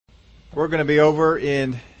We're going to be over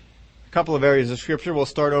in a couple of areas of Scripture. We'll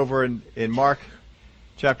start over in Mark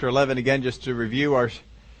chapter 11 again, just to review our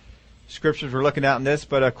scriptures we're looking at in this.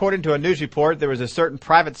 But according to a news report, there was a certain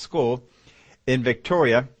private school in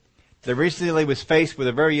Victoria that recently was faced with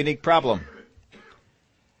a very unique problem.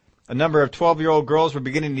 A number of 12-year-old girls were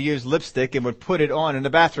beginning to use lipstick and would put it on in the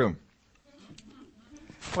bathroom.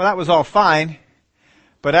 Well, that was all fine,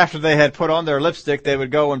 but after they had put on their lipstick, they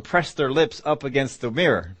would go and press their lips up against the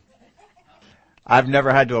mirror. I've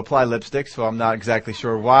never had to apply lipstick, so I'm not exactly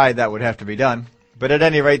sure why that would have to be done. But at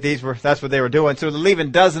any rate, that's what they were doing. So they're leaving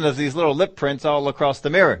dozens of these little lip prints all across the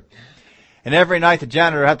mirror. And every night the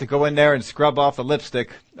janitor had to go in there and scrub off the lipstick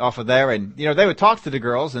off of there. And, they would talk to the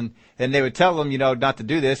girls and they would tell them, not to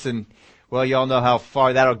do this. And, well, you all know how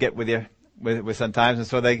far that'll get with you with sometimes. And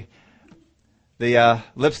so the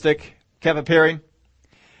lipstick kept appearing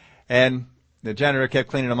and the janitor kept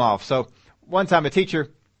cleaning them off. So one time a teacher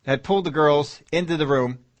had pulled the girls into the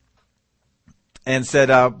room and said,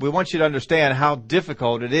 we want you to understand how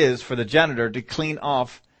difficult it is for the janitor to clean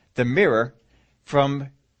off the mirror from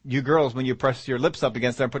you girls when you press your lips up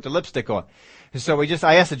against there and put the lipstick on. And so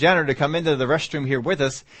I asked the janitor to come into the restroom here with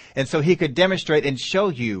us, and so he could demonstrate and show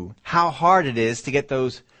you how hard it is to get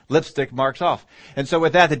those lipstick marks off. And so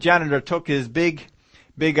with that, the janitor took his big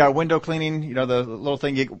window cleaning, the little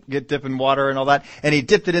thing you get dip in water and all that, and he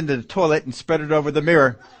dipped it into the toilet and spread it over the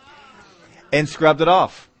mirror and scrubbed it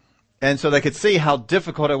off. And so they could see how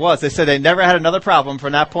difficult it was. They said they never had another problem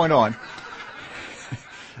from that point on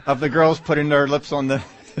of the girls putting their lips on the...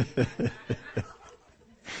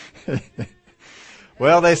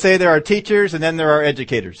 Well, they say there are teachers and then there are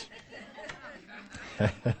educators.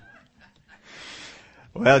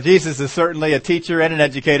 Well, Jesus is certainly a teacher and an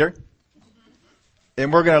educator.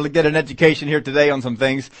 And we're going to get an education here today on some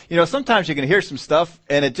things. Sometimes you can hear some stuff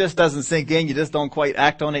and it just doesn't sink in. You just don't quite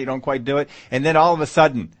act on it. You don't quite do it. And then all of a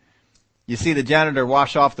sudden, you see the janitor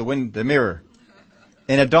wash off the mirror.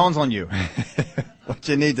 And it dawns on you what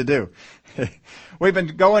you need to do. We've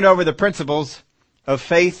been going over the principles of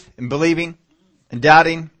faith and believing and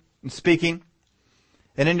doubting and speaking.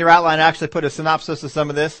 And in your outline, I actually put a synopsis of some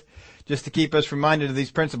of this just to keep us reminded of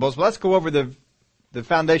these principles. But let's go over the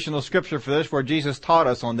foundational scripture for this, where Jesus taught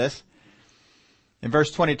us on this. In verse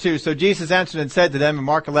 22, so Jesus answered and said to them in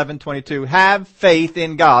Mark 11:22, have faith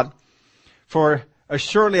in God, for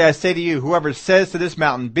assuredly I say to you, whoever says to this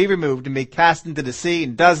mountain, be removed and be cast into the sea,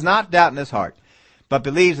 and does not doubt in his heart, but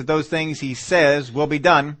believes that those things he says will be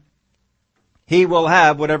done, he will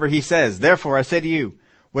have whatever he says. Therefore I say to you,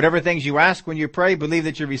 whatever things you ask when you pray, believe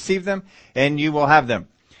that you receive them, and you will have them.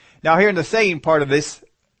 Now here in the saying part of this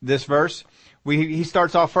verse, he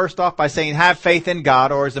starts off first off by saying, have faith in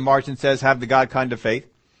God, or as the margin says, have the God kind of faith.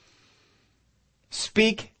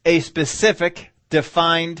 Speak a specific,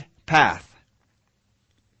 defined path.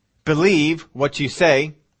 Believe what you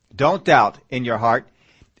say. Don't doubt in your heart,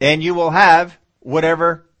 and you will have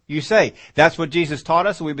whatever you say. That's what Jesus taught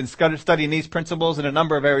us. We've been studying these principles in a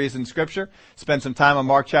number of areas in Scripture. Spent some time on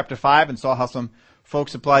Mark chapter 5 and saw how some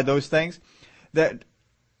folks applied those things. That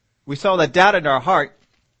we saw that doubt in our heart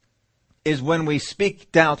is when we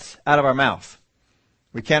speak doubts out of our mouth.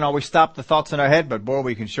 We can't always stop the thoughts in our head, but boy,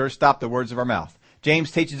 we can sure stop the words of our mouth.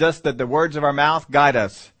 James teaches us that the words of our mouth guide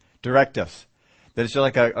us, direct us. That it's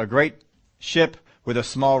like a great ship with a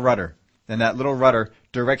small rudder. And that little rudder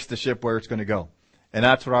directs the ship where it's going to go. And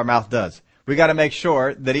that's what our mouth does. We got to make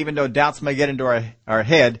sure that even though doubts may get into our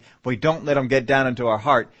head, we don't let them get down into our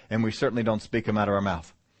heart, and we certainly don't speak them out of our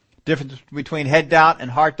mouth. Difference between head doubt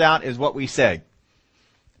and heart doubt is what we say.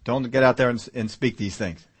 Don't get out there and speak these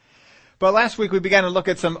things. But last week we began to look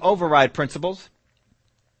at some override principles.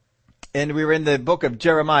 And we were in the book of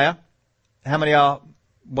Jeremiah. How many of y'all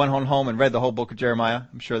went on home and read the whole book of Jeremiah?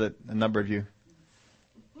 I'm sure that a number of you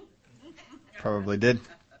probably did.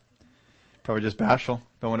 Probably just bashful.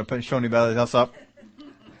 Don't want to show anybody else up.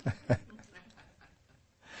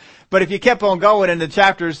 But if you kept on going in the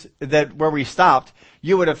chapters where we stopped,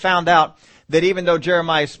 you would have found out that even though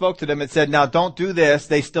Jeremiah spoke to them and said, now don't do this,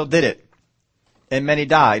 they still did it. And many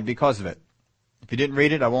died because of it. If you didn't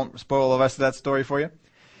read it, I won't spoil the rest of that story for you.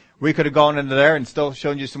 We could have gone into there and still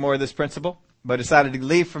shown you some more of this principle, but decided to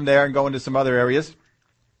leave from there and go into some other areas.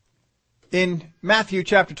 In Matthew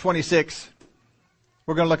chapter 26,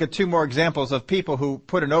 we're going to look at two more examples of people who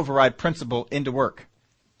put an override principle into work.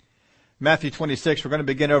 Matthew 26, we're going to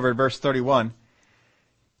begin over at verse 31.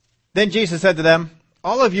 Then Jesus said to them,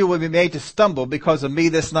 all of you will be made to stumble because of me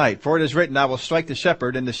this night. For it is written, I will strike the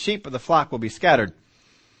shepherd, and the sheep of the flock will be scattered.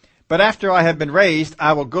 But after I have been raised,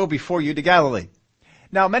 I will go before you to Galilee.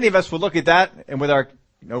 Now, many of us will look at that, and with our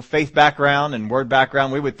no faith background and word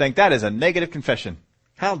background, we would think that is a negative confession.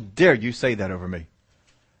 How dare you say that over me?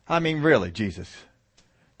 I mean, really, Jesus.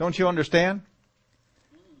 Don't you understand?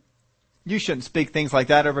 You shouldn't speak things like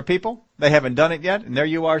that over people. They haven't done it yet, and there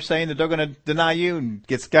you are saying that they're going to deny you and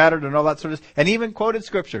get scattered and all that sort of stuff. And even quoted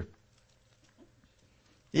Scripture.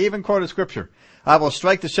 Even quoted Scripture. I will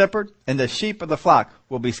strike the shepherd, and the sheep of the flock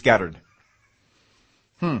will be scattered.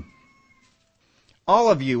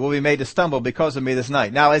 All of you will be made to stumble because of me this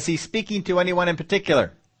night. Now, is he speaking to anyone in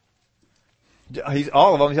particular? He's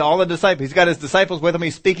all of them. He's all the disciples. He's got his disciples with him.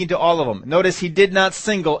 He's speaking to all of them. Notice he did not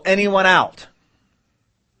single anyone out.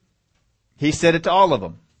 He said it to all of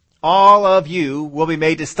them. All of you will be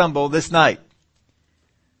made to stumble this night.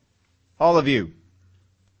 All of you.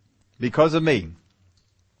 Because of me.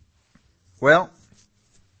 Well,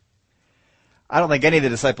 I don't think any of the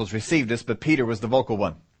disciples received this, but Peter was the vocal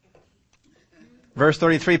one. Verse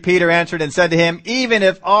 33, Peter answered and said to him, even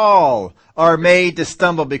if all are made to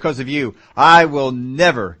stumble because of you, I will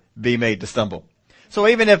never be made to stumble. So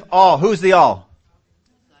even if all, who's the all?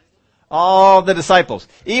 All the disciples.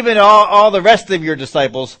 Even all the rest of your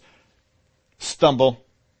disciples stumble.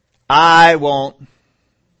 I won't.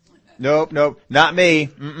 Nope, not me.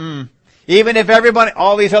 Even if everybody,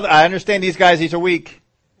 all these other, I understand these guys, these are weak.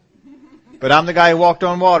 But I'm the guy who walked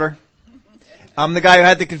on water. I'm the guy who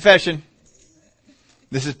had the confession.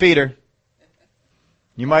 This is Peter.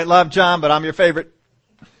 You might love John, but I'm your favorite.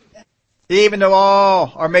 Even though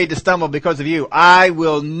all are made to stumble because of you, I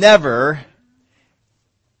will never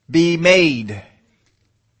be made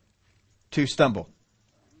to stumble.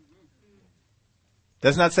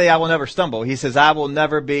 Does not say I will never stumble. He says I will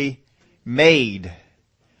never be made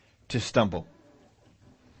to stumble.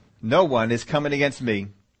 No one is coming against me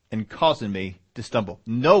and causing me to stumble.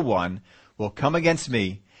 No one will come against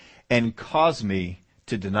me and cause me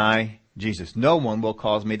to deny Jesus. No one will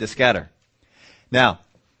cause me to scatter. Now,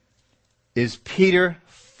 is Peter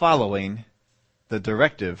following the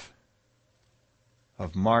directive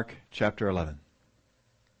of Mark chapter 11?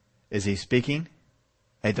 Is he speaking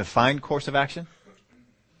a defined course of action?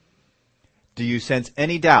 Do you sense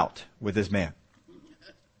any doubt with this man?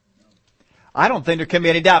 I don't think there can be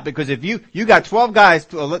any doubt, because if you got 12 guys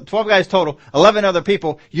total, 11 other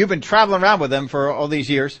people, you've been traveling around with them for all these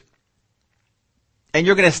years, and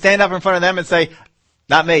you're going to stand up in front of them and say,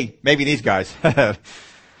 not me, maybe these guys, but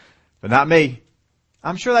not me.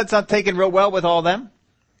 I'm sure that's not taken real well with all of them.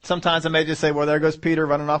 Sometimes I may just say, well, there goes Peter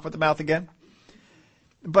running off with the mouth again.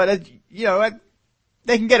 But,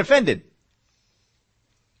 they can get offended.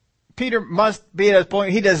 Peter must be at a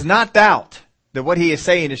point, he does not doubt that what he is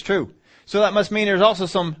saying is true. So that must mean there's also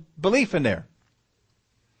some belief in there.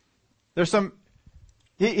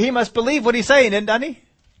 He must believe what he's saying, doesn't he?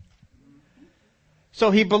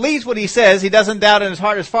 So he believes what he says. He doesn't doubt in his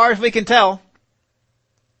heart as far as we can tell.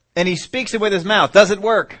 And he speaks it with his mouth. Does it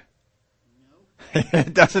work? No.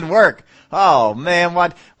 It doesn't work. Oh man,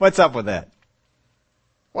 what's up with that?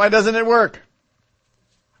 Why doesn't it work?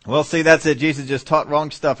 Well, see, that's it. Jesus just taught wrong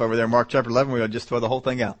stuff over there in Mark chapter 11. We'll just throw the whole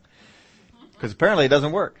thing out. Because apparently it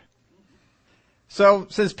doesn't work. So,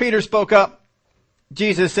 since Peter spoke up,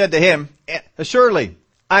 Jesus said to him, surely,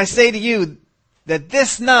 I say to you that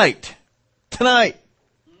this night, tonight,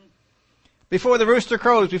 before the rooster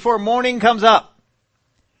crows, before morning comes up,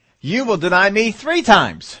 you will deny me 3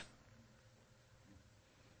 times.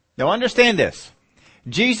 Now understand this.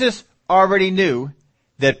 Jesus already knew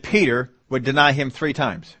that Peter would deny him 3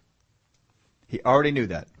 times. He already knew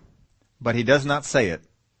that. But he does not say it.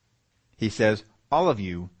 He says, all of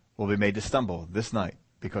you will be made to stumble this night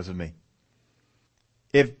because of me.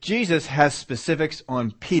 If Jesus has specifics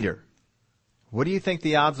on Peter, what do you think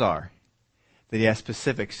the odds are that he has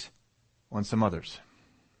specifics on some others?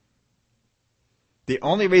 The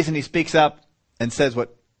only reason he speaks up and says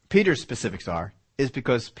what Peter's specifics are is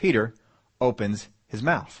because Peter opens his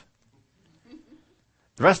mouth.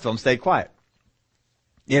 The rest of them stayed quiet.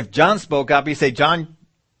 If John spoke up, he'd say, John,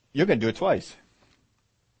 you're going to do it twice.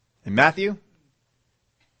 And Matthew,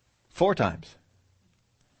 4 times.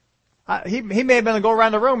 He may have been to go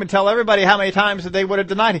around the room and tell everybody how many times that they would have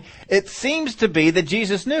denied him. It seems to be that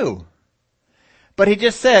Jesus knew. But he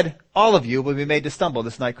just said, all of you will be made to stumble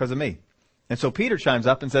this night because of me. And so Peter chimes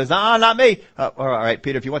up and says, not me. All right,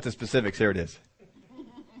 Peter, if you want the specifics, here it is.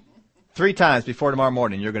 3 times before tomorrow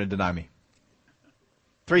morning, you're going to deny me.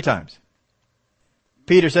 3 times.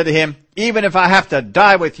 Peter said to him, even if I have to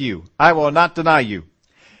die with you, I will not deny you.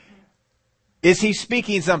 Is he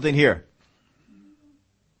speaking something here?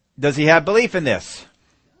 Does he have belief in this?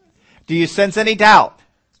 Do you sense any doubt?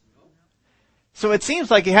 So it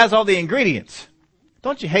seems like he has all the ingredients.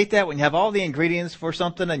 Don't you hate that when you have all the ingredients for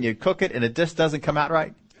something and you cook it and it just doesn't come out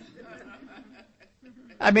right?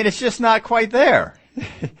 I mean, it's just not quite there.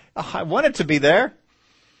 I want it to be there.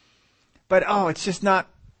 But, it's just not,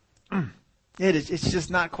 it's just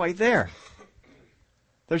not quite there.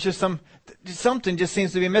 There's just something just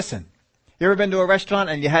seems to be missing. You ever been to a restaurant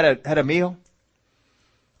and you had a meal?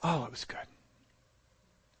 Oh, it was good.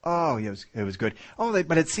 Oh, it was good.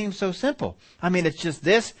 But it seems so simple. I mean, it's just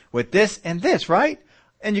this with this and this, right?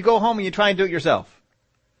 And you go home and you try and do it yourself.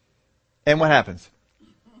 And what happens?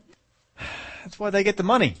 That's why they get the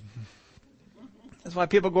money. That's why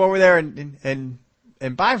people go over there and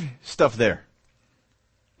buy stuff there.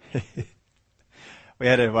 I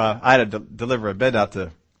had to deliver a bed out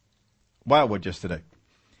to Wildwood just today.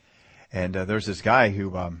 And there's this guy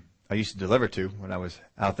who I used to deliver to when I was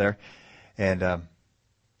out there. And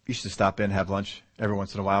used to stop in, have lunch every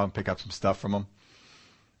once in a while and pick up some stuff from him.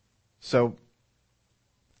 So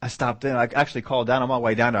I stopped in. I actually called down on my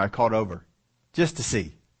way down there. I called over just to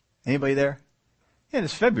see. Anybody there? Yeah,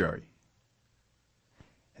 it's February.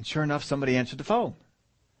 And sure enough, somebody answered the phone.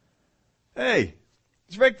 Hey,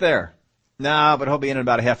 is Rick there? Nah, but he'll be in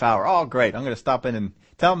about a half hour. Oh, great. I'm going to stop in and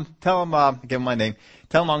tell him, give him my name.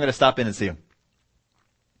 Tell him I'm going to stop in and see him.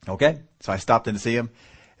 Okay. So I stopped in to see him.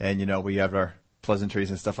 And, we have our pleasantries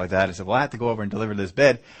and stuff like that. I said, well, I have to go over and deliver this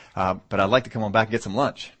bed, but I'd like to come on back and get some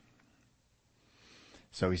lunch.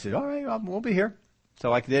 So he said, all right, we'll be here.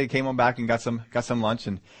 So I did, came on back and got some lunch,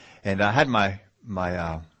 and I had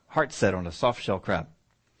my heart set on a soft shell crab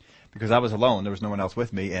because I was alone. There was no one else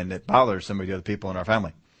with me, and it bothers some of the other people in our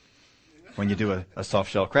family when you do a soft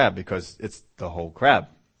shell crab because it's the whole crab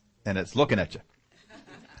and it's looking at you.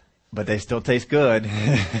 But they still taste good.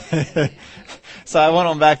 So I went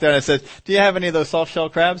on back there and I said, do you have any of those soft shell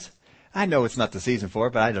crabs? I know it's not the season for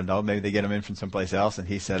it, but I don't know. Maybe they get them in from someplace else. And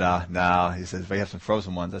he said, no. He says, we have some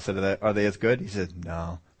frozen ones. I said, are they as good? He said,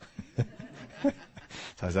 no. So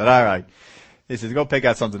I said, all right. He says, go pick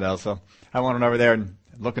out something else. So I went on over there and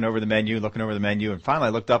looking over the menu. And finally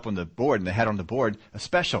I looked up on the board and they had on the board a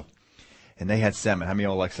special. And they had salmon. How many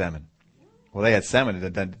of you like salmon? Well, they had salmon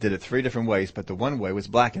that did it 3 different ways, but the one way was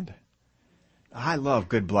blackened. I love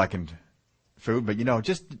good blackened food, but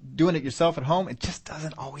just doing it yourself at home, it just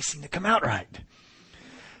doesn't always seem to come out right.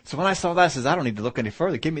 So when I saw that, I says, I don't need to look any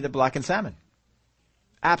further. Give me the blackened salmon.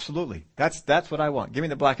 Absolutely. That's what I want. Give me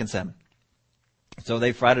the blackened salmon. So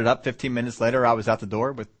they fried it up. 15 minutes later, I was out the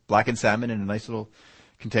door with blackened salmon in a nice little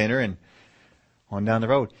container and on down the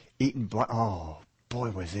road. Oh,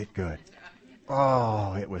 boy, was it good.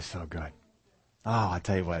 Oh, it was so good. Oh, I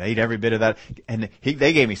tell you what, I ate every bit of that. And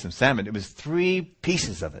they gave me some salmon. It was 3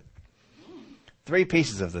 pieces of it. 3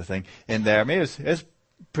 pieces of the thing in there. I mean, it was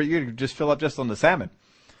pretty good to just fill up just on the salmon.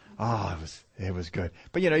 Oh, it was good.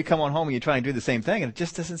 But you come on home and you try and do the same thing and it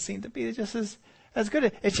just doesn't seem to be just as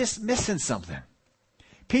good. It's just missing something.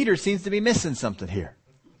 Peter seems to be missing something here.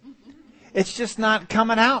 It's just not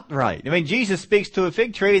coming out right. I mean, Jesus speaks to a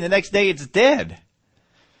fig tree and the next day it's dead.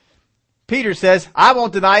 Peter says, I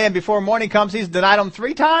won't deny him. Before morning comes, he's denied him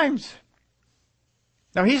 3 times.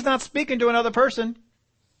 Now, he's not speaking to another person.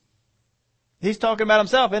 He's talking about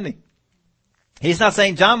himself, isn't he? He's not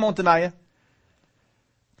saying John won't deny you. I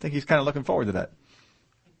think he's kind of looking forward to that.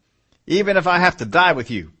 Even if I have to die with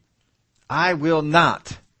you, I will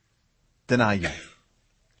not deny you.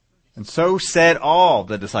 And so said all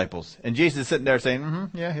the disciples. And Jesus is sitting there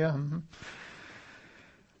saying, yeah.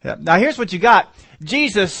 Now here's what you got.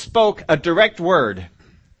 Jesus spoke a direct word.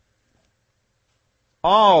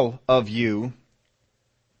 All of you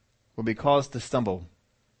will be caused to stumble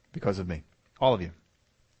because of me. All of you.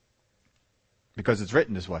 Because it's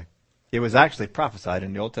written this way. It was actually prophesied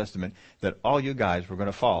in the Old Testament that all you guys were going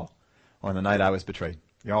to fall on the night I was betrayed.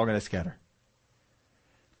 You're all going to scatter.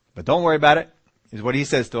 But don't worry about it, is what he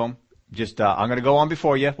says to them. Just, I'm going to go on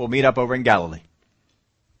before you. We'll meet up over in Galilee.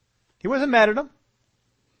 He wasn't mad at them.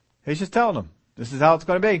 He's just telling them, this is how it's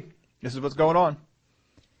going to be. This is what's going on.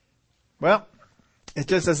 Well, it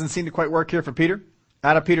just doesn't seem to quite work here for Peter.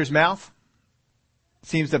 Out of Peter's mouth, it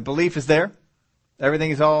seems that belief is there.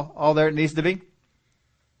 Everything is all there it needs to be.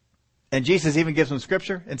 And Jesus even gives them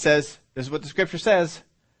scripture and says, this is what the scripture says.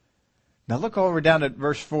 Now look over down at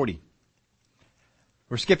verse 40.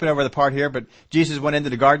 We're skipping over the part here, but Jesus went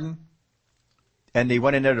into the garden and he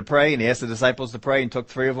went in there to pray and he asked the disciples to pray and took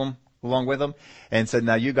 3 of them along with him and said,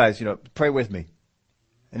 now you guys, pray with me.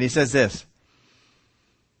 And he says this.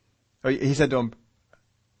 He said to them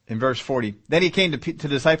in verse 40, then he came to the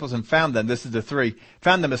disciples and found them, this is the 3,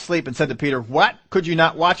 found them asleep and said to Peter, what? Could you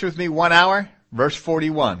not watch with me 1 hour? Verse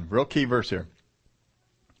 41, real key verse here.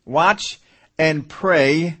 Watch and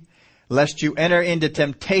pray lest you enter into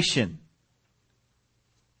temptation.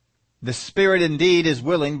 The spirit indeed is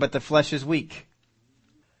willing, but the flesh is weak.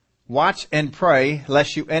 Watch and pray,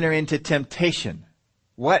 lest you enter into temptation.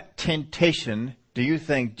 What temptation do you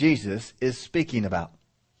think Jesus is speaking about?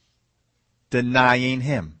 Denying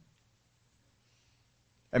Him.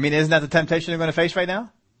 I mean, isn't that the temptation they're going to face right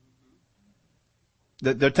now?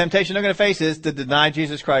 The temptation they're going to face is to deny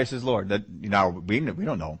Jesus Christ as Lord. That, we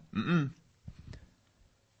don't know.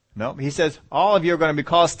 No, He says, all of you are going to be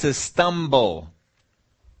caused to stumble.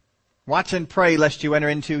 Watch and pray lest you enter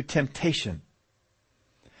into temptation.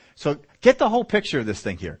 So get the whole picture of this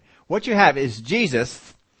thing here. What you have is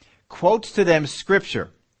Jesus quotes to them Scripture,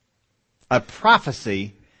 a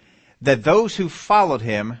prophecy that those who followed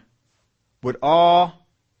Him would all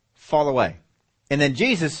fall away. And then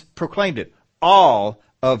Jesus proclaimed it. All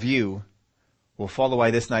of you will fall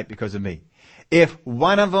away this night because of me. If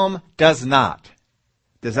one of them does not,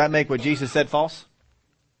 does that make what Jesus said false?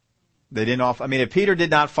 They didn't all, if Peter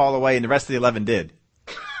did not fall away and the rest of the 11 did,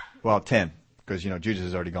 well, 10, because, Judas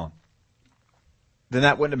is already gone, then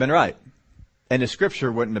that wouldn't have been right. And the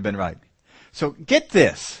Scripture wouldn't have been right. So get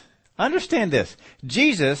this. Understand this.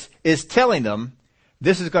 Jesus is telling them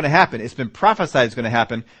this is going to happen. It's been prophesied it's going to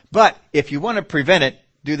happen. But if you want to prevent it,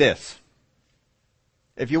 do this.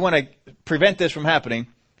 If you want to prevent this from happening,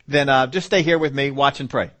 then just stay here with me, watch and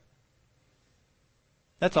pray.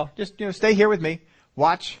 That's all. Just stay here with me,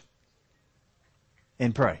 watch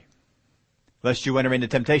and pray, lest you enter into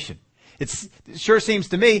temptation. It sure seems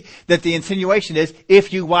to me that the insinuation is,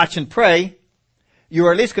 if you watch and pray, you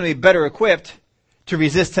are at least going to be better equipped to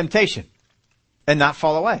resist temptation and not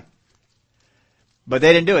fall away. But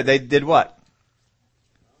they didn't do it. They did what?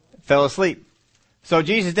 Fell asleep. So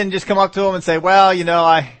Jesus didn't just come up to them and say, well,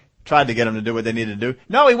 I tried to get them to do what they needed to do.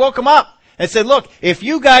 No, He woke them up and said, look, if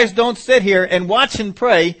you guys don't sit here and watch and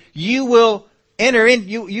pray, you will enter in,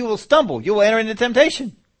 you will stumble. You will enter into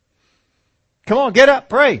temptation. Come on, get up,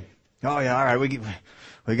 pray. Oh yeah, all right, we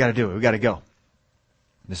got to do it. We got to go.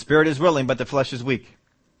 The spirit is willing, but the flesh is weak.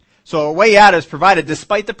 So a way out is provided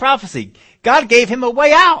despite the prophecy. God gave him a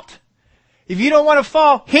way out. If you don't want to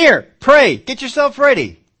fall, here, pray, get yourself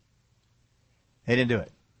ready. They didn't do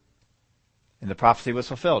it. And the prophecy was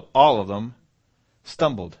fulfilled. All of them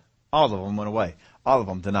stumbled. All of them went away. All of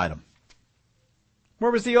them denied Him.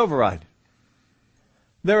 Where was the override?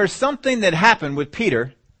 There was something that happened with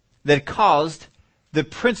Peter that caused the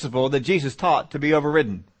principle that Jesus taught to be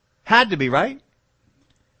overridden. Had to be, right?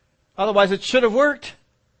 Otherwise it should have worked.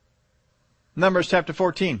 Numbers chapter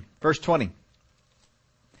 14, verse 20.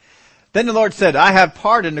 Then the Lord said, I have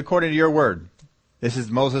pardoned according to your word. This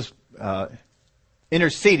is Moses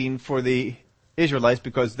interceding for the Israelites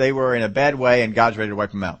because they were in a bad way and God's ready to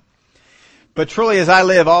wipe them out. But truly as I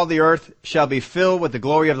live, all the earth shall be filled with the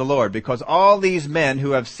glory of the Lord, because all these men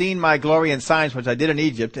who have seen my glory and signs which I did in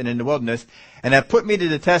Egypt and in the wilderness, and have put me to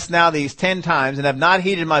the test now these 10 times, and have not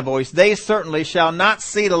heeded my voice, they certainly shall not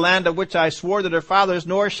see the land of which I swore to their fathers,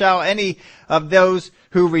 nor shall any of those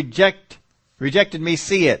who rejected me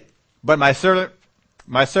see it. But my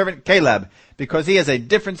servant Caleb, because he has a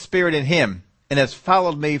different spirit in him, and has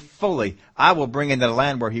followed me fully, I will bring into the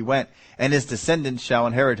land where he went, and his descendants shall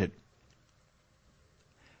inherit it.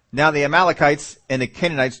 Now the Amalekites and the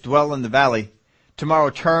Canaanites dwell in the valley. Tomorrow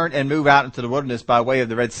turn and move out into the wilderness by way of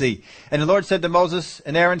the Red Sea. And the Lord said to Moses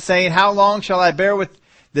and Aaron, saying, how long shall I bear with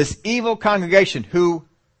this evil congregation who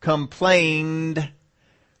complained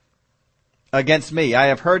against me? I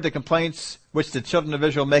have heard the complaints which the children of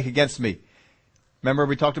Israel make against me. Remember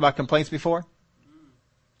we talked about complaints before?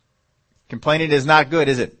 Complaining is not good,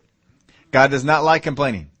 is it? God does not like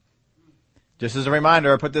complaining. Just as a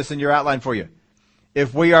reminder, I put this in your outline for you.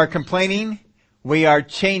 If we are complaining, we are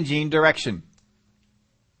changing direction.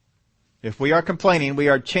 If we are complaining, we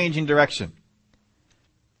are changing direction.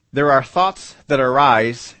 There are thoughts that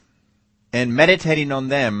arise, and meditating on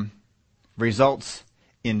them results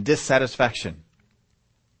in dissatisfaction.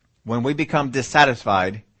 When we become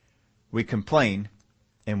dissatisfied, we complain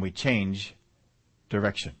and we change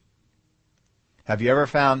direction. Have you ever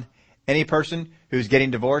found any person who's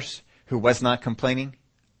getting divorced who was not complaining?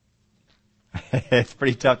 It's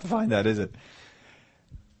pretty tough to find that, isn't it?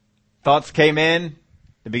 Thoughts came in,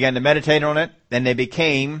 they began to meditate on it, and they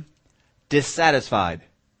became dissatisfied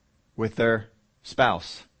with their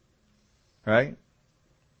spouse. Right?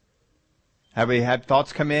 Have we had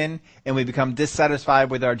thoughts come in and we become dissatisfied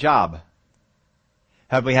with our job?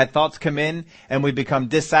 Have we had thoughts come in and we become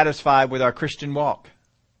dissatisfied with our Christian walk?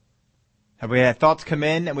 Have we had thoughts come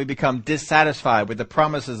in and we become dissatisfied with the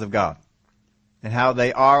promises of God and how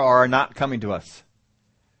they are or are not coming to us?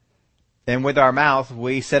 And with our mouth,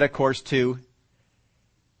 we set a course to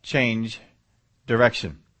change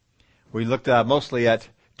direction. We looked mostly at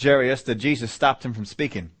Jairus, that Jesus stopped him from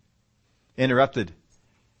speaking, interrupted,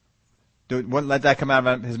 wouldn't let that come out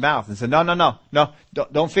of his mouth, and said, no,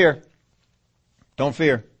 don't fear. Don't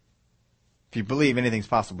fear. If you believe, anything's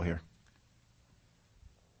possible here.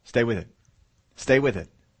 Stay with it. Stay with it.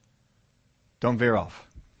 Don't veer off.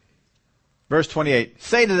 Verse 28,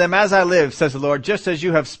 say to them, as I live, says the Lord, just as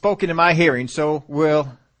you have spoken in my hearing, so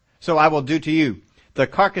I will do to you. The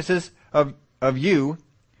carcasses of you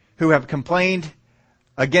who have complained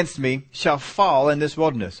against me shall fall in this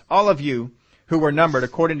wilderness. All of you who were numbered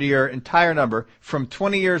according to your entire number, from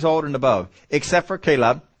 20 years old and above, except for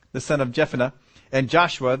Caleb, the son of Jephunneh, and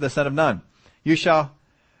Joshua, the son of Nun. You shall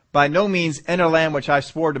by no means enter land which I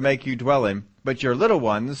swore to make you dwell in, but your little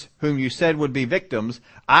ones, whom you said would be victims,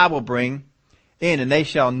 I will bring in, and they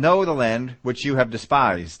shall know the land which you have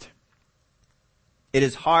despised. It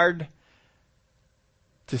is hard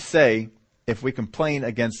to say, if we complain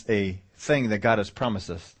against a thing that God has promised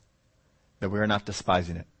us, that we are not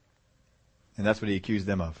despising it. And that's what he accused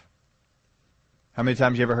them of. How many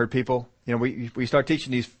times you ever heard people, we start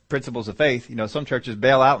teaching these principles of faith, some churches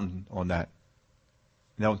bail out on that.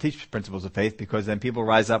 They don't teach principles of faith because then people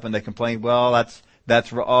rise up and they complain, well,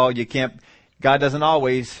 you can't, God doesn't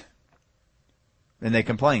always, and they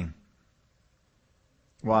complain.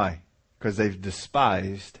 Why? Because they've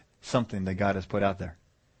despised something that God has put out there.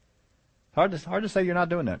 Hard to say you're not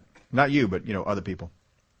doing that. Not you, but, other people.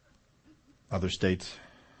 Other states.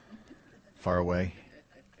 Far away.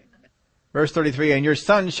 Verse 33, and your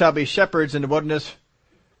sons shall be shepherds in the wilderness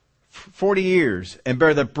 40 years, and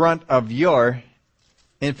bear the brunt of your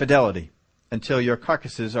infidelity, until your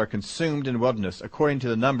carcasses are consumed in the wilderness, according to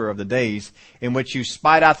the number of the days in which you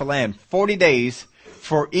spied out the land. 40 days,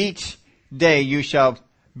 for each day you shall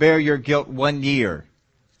bear your guilt 1 year.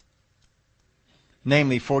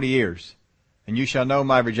 Namely, 40 years. And you shall know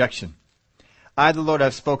my rejection. I, the Lord,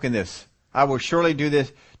 have spoken this. I will surely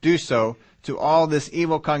do so to all this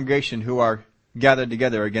evil congregation who are gathered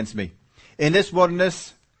together against me. In this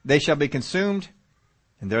wilderness they shall be consumed,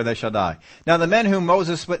 and there they shall die. Now the men whom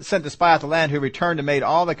Moses sent to spy out the land, who returned and made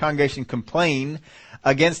all the congregation complain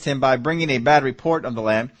against him by bringing a bad report of the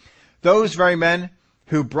land, those very men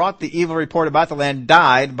who brought the evil report about the land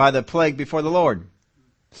died by the plague before the Lord.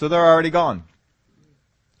 So they're already gone.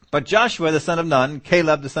 But Joshua the son of Nun,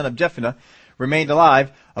 Caleb the son of Jephunneh, remained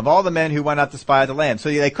alive of all the men who went out to spy out the land. So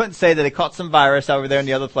they couldn't say that they caught some virus over there in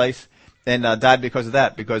the other place and died because of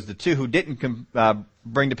that, because the two who didn't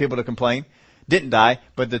bring the people to complain didn't die,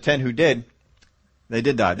 but the 10 who did, they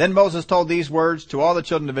did die. Then Moses told these words to all the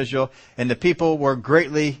children of Israel, and the people were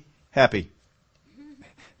greatly happy.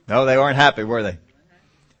 No, they weren't happy, were they?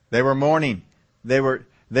 They were mourning. They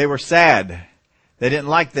were sad. They didn't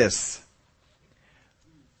like this.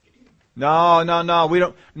 No,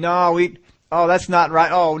 that's not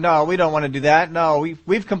right. Oh, no, we don't want to do that. No,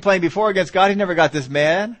 we've complained before against God. He never got this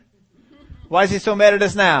mad. Why is he so mad at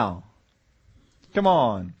us now? Come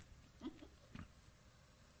on.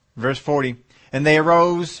 Verse 40. And they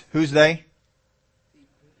arose, who's they?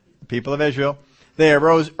 The people of Israel. They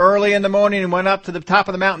arose early in the morning and went up to the top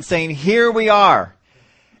of the mountain, saying, here we are,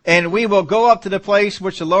 and we will go up to the place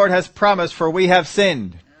which the Lord has promised, for we have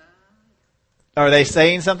sinned. Are they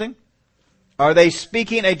saying something? Are they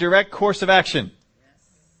speaking a direct course of action?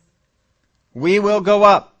 We will go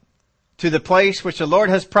up to the place which the Lord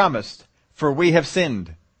has promised, for we have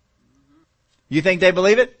sinned. You think they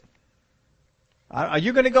believe it? Are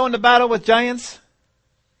you going to go into battle with giants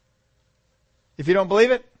if you don't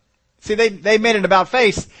believe it? See, they made it about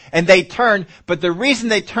face, and they turned, but the reason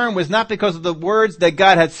they turned was not because of the words that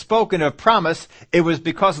God had spoken of promise, it was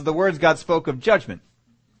because of the words God spoke of judgment.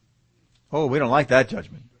 Oh, we don't like that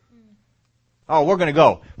judgment. Oh, we're going to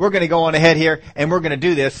go. We're going to go on ahead here, and we're going to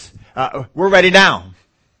do this. We're ready now.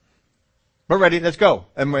 We're ready. Let's go.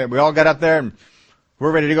 And we all got up there, and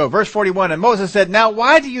we're ready to go. Verse 41, and Moses said, now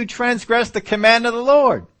why do you transgress the command of the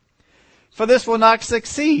Lord? For this will not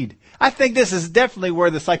succeed. I think this is definitely where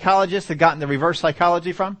the psychologists have gotten the reverse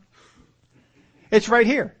psychology from. It's right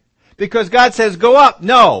here. Because God says, go up.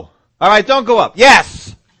 No. All right, don't go up.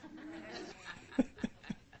 Yes.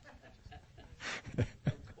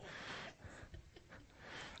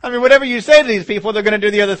 I mean, whatever you say to these people, they're going to do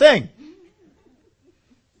the other thing.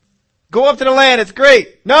 Go up to the land. It's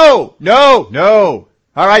great. No.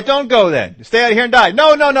 All right, don't go then. Stay out here and die.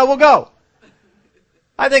 No, we'll go.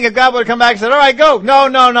 I think if God would have come back and said, all right, go. No,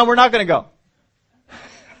 we're not going to go.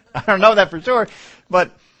 I don't know that for sure,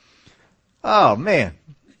 but, oh man.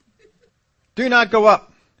 Do not go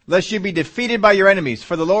up. lest you be defeated by your enemies,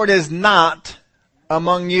 for the Lord is not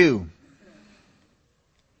among you.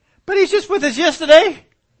 But he's just with us yesterday.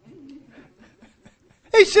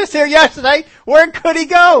 He's just here yesterday. Where could he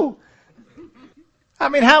go? I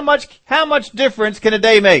mean, how much difference can a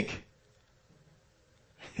day make?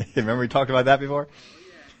 Remember we talked about that before?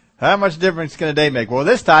 How much difference can a day make? Well,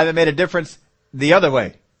 this time it made a difference the other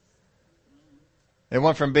way. It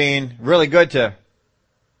went from being really good to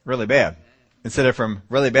really bad, instead of from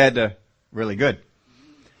really bad to really good.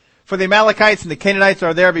 For the Amalekites and the Canaanites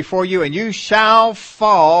are there before you, and you shall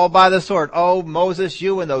fall by the sword. Oh, Moses,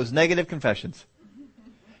 you and those negative confessions.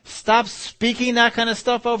 Stop speaking that kind of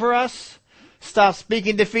stuff over us. Stop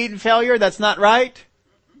speaking defeat and failure. That's not right.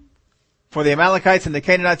 For the Amalekites and the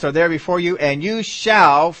Canaanites are there before you, and you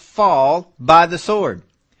shall fall by the sword,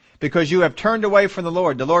 because you have turned away from the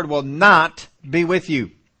Lord. The Lord will not be with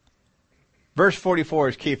you. Verse 44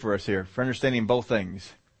 is key for us here, for understanding both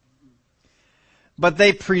things. But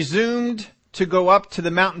they presumed to go up to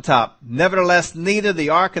the mountaintop. Nevertheless, neither the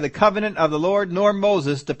ark of the covenant of the Lord nor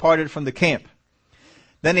Moses departed from the camp.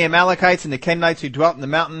 Then the Amalekites and the Canaanites who dwelt in the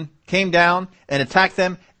mountain came down and attacked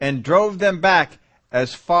them and drove them back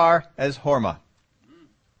as far as Hormah.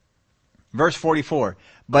 Verse 44.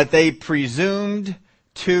 But they presumed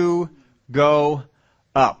to go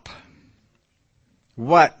up.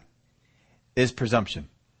 What is presumption?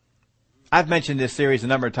 I've mentioned this series a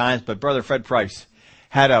number of times, but Brother Fred Price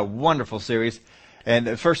had a wonderful series. And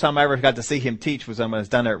the first time I ever got to see him teach was when I was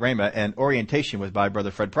down there at Rhema, and orientation was by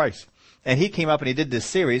Brother Fred Price. And he came up and he did this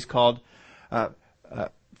series called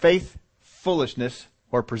Faith, Foolishness,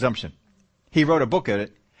 or Presumption. He wrote a book of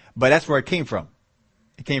it, but that's where it came from.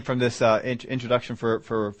 It came from this introduction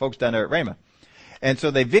for folks down there at Rhema. And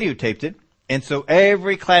so they videotaped it. And so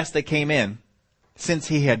every class that came in, since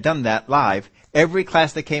he had done that live, every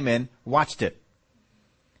class that came in watched it.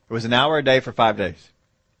 It was an hour a day for 5 days.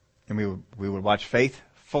 And we would watch Faith,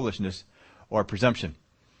 Foolishness, or Presumption.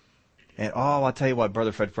 And I'll tell you what,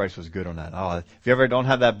 Brother Fred Price was good on that. If you ever don't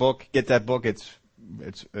have that book, get that book. It's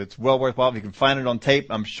well worthwhile. If you can find it on tape,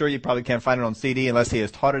 I'm sure you probably can't find it on CD unless he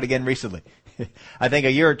has taught it again recently. I think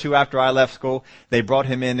a year or two after I left school, they brought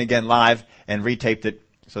him in again live and retaped it.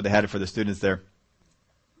 So they had it for the students there.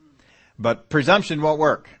 But presumption won't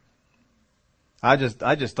work. I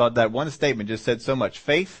just thought that one statement just said so much.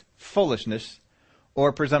 Faith, foolishness,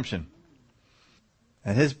 or presumption.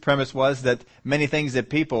 And his premise was that many things that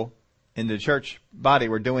people in the church body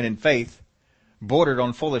were doing in faith bordered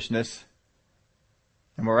on foolishness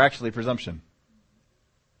and were actually presumption.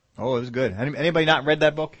 Oh, it was good. Anybody not read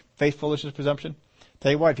that book? Faith, Foolishness, Presumption?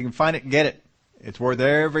 Tell you what, if you can find it, get it. It's worth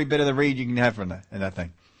every bit of the read you can have from that, in that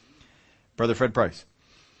thing. Brother Fred Price.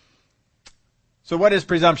 So what is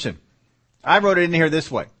presumption? I wrote it in here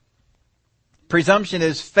this way. Presumption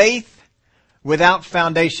is faith without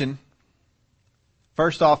foundation.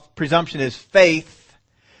 First off, presumption is faith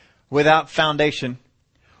without foundation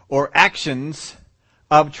or actions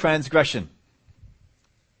of transgression.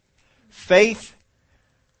 Faith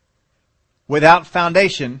without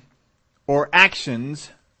foundation or actions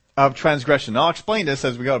of transgression. I'll explain this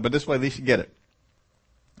as we go, but this way at least you get it.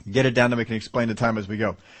 Get it down and we can explain the time as we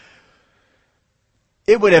go.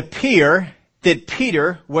 It would appear that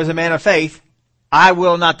Peter was a man of faith. I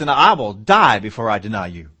will not deny. I will die before I deny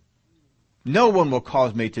you. No one will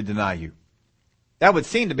cause me to deny you. That would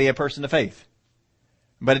seem to be a person of faith.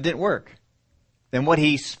 But it didn't work. And what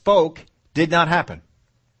he spoke did not happen.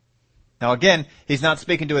 Now again, he's not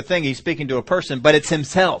speaking to a thing, he's speaking to a person, but it's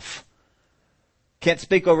himself. Can't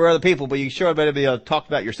speak over other people, but you sure better be able to talk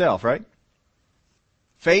about yourself, right?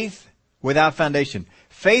 Faith without foundation.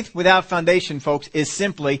 Faith without foundation, folks, is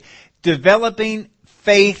simply developing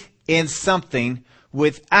faith in something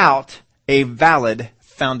without a valid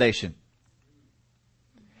foundation.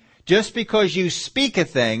 Just because you speak a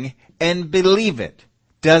thing and believe it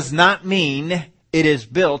does not mean it is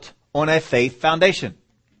built on a faith foundation.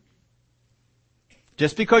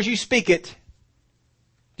 Just because you speak it,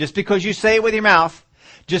 just because you say it with your mouth,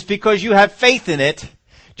 just because you have faith in it,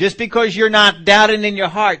 just because you're not doubting in your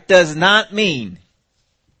heart does not mean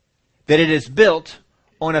that it is built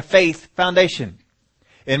on a faith foundation.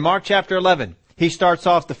 In Mark chapter 11, he starts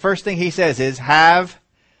off, the first thing he says is, have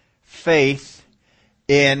faith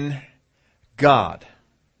in God.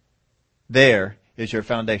 There is your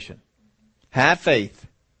foundation. Have faith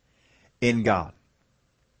in God.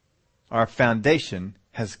 Our foundation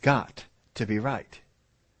has got to be right.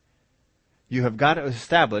 You have got to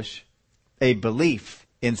establish a belief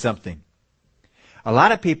in something. A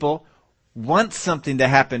lot of people want something to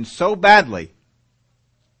happen so badly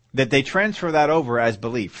that they transfer that over as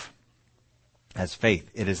belief. as faith.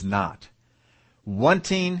 It is not.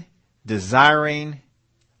 Wanting, desiring,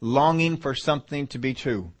 longing for something to be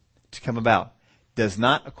true, to come about, does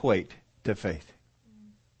not equate to faith.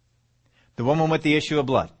 The woman with the issue of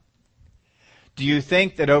blood. Do you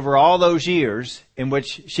think that over all those years in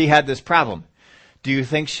which she had this problem, do you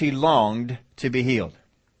think she longed to be healed?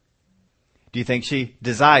 Do you think she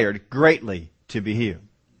desired greatly to be healed?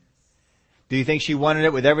 Do you think she wanted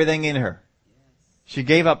it with everything in her? She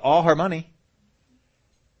gave up all her money.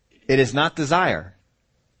 It is not desire.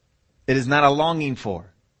 It is not a longing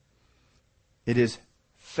for. It is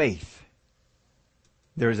faith.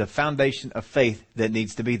 There is a foundation of faith that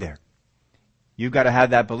needs to be there. You've got to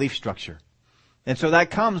have that belief structure. And so that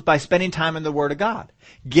comes by spending time in the Word of God.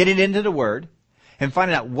 Getting into the Word and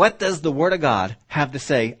finding out, what does the Word of God have to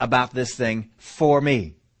say about this thing for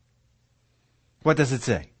me? What does it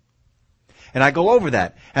say? And I go over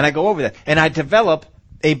that, and I go over that, and I develop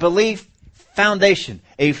a belief foundation,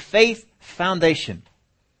 a faith foundation.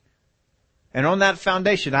 And on that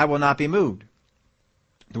foundation, I will not be moved.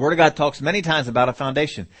 The Word of God talks many times about a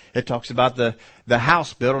foundation. It talks about the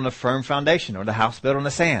house built on a firm foundation, or the house built on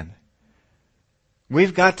the sand.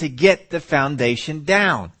 We've got to get the foundation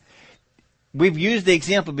down. We've used the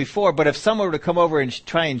example before, but if someone were to come over and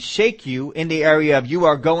try and shake you in the area of you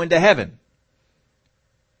are going to heaven,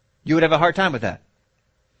 you would have a hard time with that.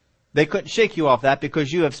 They couldn't shake you off that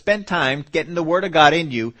because you have spent time getting the Word of God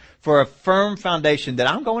in you for a firm foundation that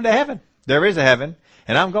I'm going to heaven. There is a heaven,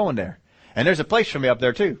 and I'm going there. And there's a place for me up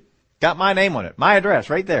there too. Got my name on it, my address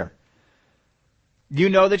right there. You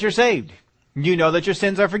know that you're saved. You know that your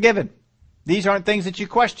sins are forgiven. These aren't things that you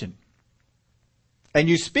question. And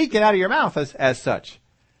you speak it out of your mouth as such.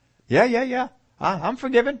 Yeah. I'm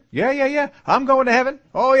forgiven. Yeah. I'm going to heaven.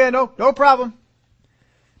 Oh yeah, no problem.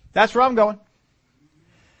 That's where I'm going.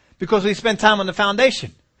 Because we spend time on the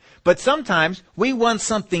foundation. But sometimes we want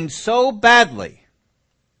something so badly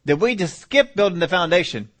that we just skip building the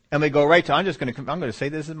foundation and we go right to, I'm going to say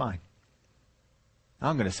this is mine.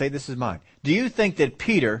 I'm going to say this is mine. Do you think that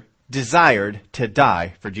Peter desired to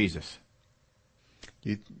die for Jesus?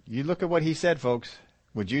 You look at what he said, folks.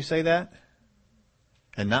 Would you say that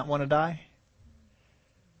and not want to die?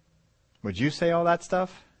 Would you say all that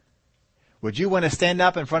stuff? Would you want to stand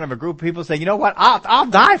up in front of a group of people and say, you know what, I'll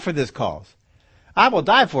die for this cause. I will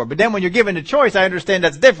die for it. But then when you're given the choice, I understand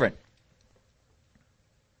that's different.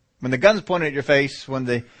 When the gun's pointed at your face, when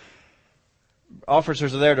the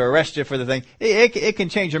officers are there to arrest you for the thing, it can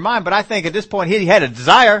change your mind. But I think at this point he had a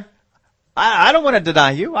desire. I don't want to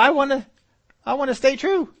deny you. I want to stay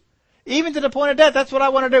true. Even to the point of death, that's what I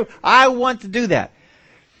want to do. I want to do that.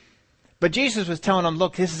 But Jesus was telling them,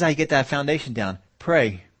 look, this is how you get that foundation down.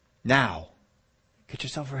 Pray now. Get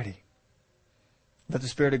yourself ready. Let the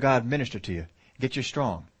Spirit of God minister to you. Get you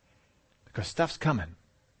strong. Because stuff's coming.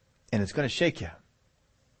 And it's going to shake you.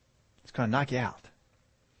 It's going to knock you out.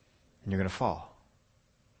 And you're going to fall.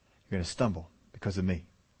 You're going to stumble because of me.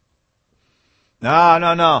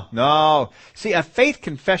 No. See, a faith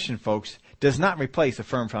confession, folks, does not replace a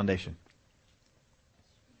firm foundation.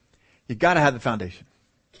 You've got to have the foundation.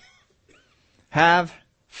 Have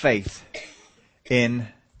faith in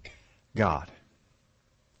God.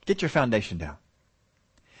 Get your foundation down.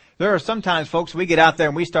 There are sometimes, folks, we get out there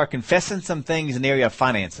and we start confessing some things in the area of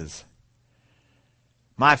finances.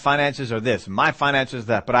 My finances are this, my finances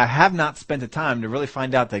that, but I have not spent the time to really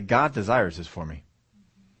find out that God desires this for me.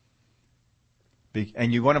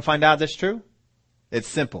 And you want to find out that's true? It's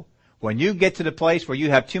simple. When you get to the place where you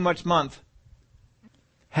have too much month,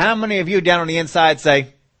 how many of you down on the inside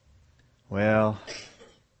say, well,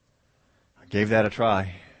 I gave that a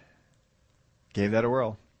try. Gave that a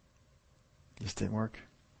whirl. Just didn't work.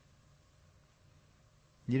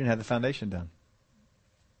 You didn't have the foundation done.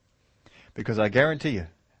 Because I guarantee you,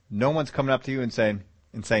 no one's coming up to you and saying,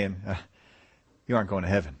 you aren't going to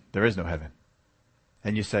heaven. There is no heaven.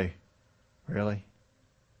 And you say, really?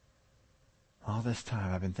 All this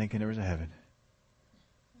time I've been thinking there was a heaven.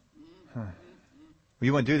 Well,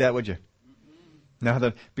 you wouldn't do that, would you?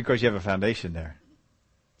 No, because you have a foundation there.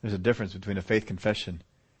 There's a difference between a faith confession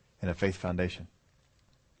and a faith foundation.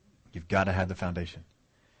 You've got to have the foundation.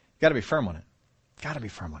 You've got to be firm on it. Got to be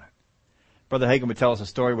firm on it. Brother Hagin would tell us a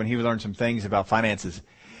story when he learned some things about finances.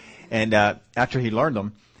 And after he learned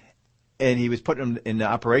them, and he was putting them into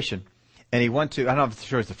operation, and he went to, I don't know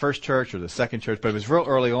if it's the first church or the second church, but it was real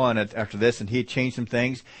early on after this, and he had changed some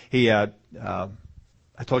things. I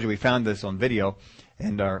told you we found this on video,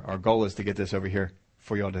 and our goal is to get this over here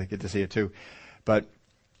for you all to get to see it too. But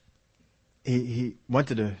he went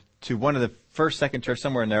to one of the first, second church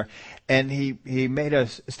somewhere in there, and he made a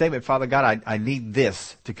statement, Father God, I need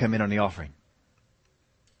this to come in on the offering.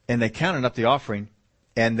 And they counted up the offering,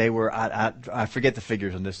 and they were, I forget the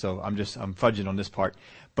figures on this, so I'm fudging on this part,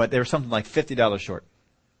 but they were something like $50 short.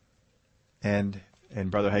 And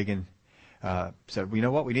Brother Hagin said, well, you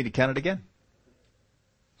know what? We need to count it again.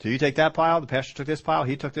 So you take that pile, the pastor took this pile,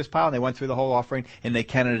 he took this pile, and they went through the whole offering, and they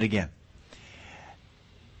counted it again.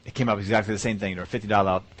 It came up exactly the same thing. They were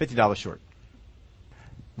 $50 short.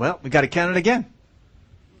 Well, we got to count it again.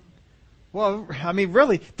 Well, I mean,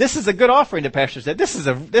 really, this is a good offering, the pastor said. This is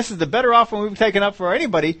the better offering we've taken up for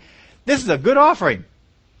anybody. This is a good offering.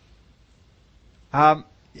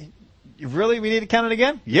 Really, we need to count it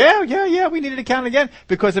again? Yeah, we needed to count it again.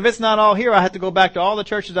 Because if it's not all here, I have to go back to all the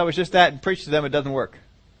churches I was just at and preach to them. It doesn't work.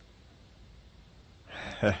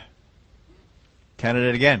 Counted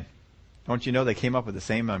it again. Don't you know they came up with the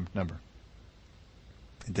same number?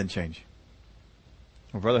 It didn't change.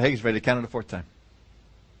 Well, Brother Hagin's ready to count it a fourth time.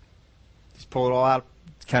 Just pull it all out,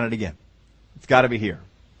 count it again. It's got to be here.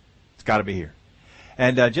 It's got to be here.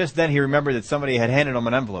 And just then he remembered that somebody had handed him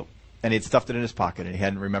an envelope, and he'd stuffed it in his pocket, and he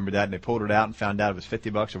hadn't remembered that, and they pulled it out and found out it was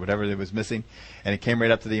 $50 or whatever it was missing, and it came right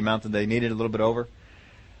up to the amount that they needed, a little bit over,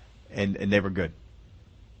 and they were good.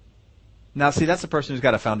 Now, see, that's a person who's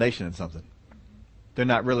got a foundation in something. They're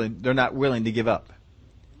not willing to give up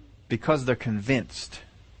because they're convinced.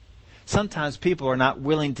 Sometimes people are not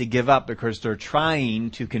willing to give up because they're trying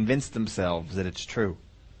to convince themselves that it's true.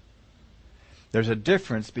 There's a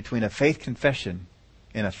difference between a faith confession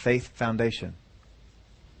and a faith foundation.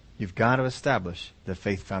 You've got to establish the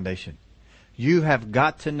faith foundation. You have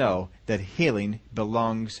got to know that healing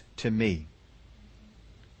belongs to me.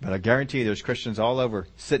 But I guarantee you there's Christians all over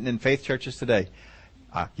sitting in faith churches today.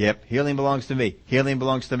 Yep, healing belongs to me. Healing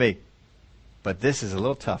belongs to me. But this is a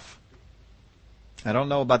little tough. I don't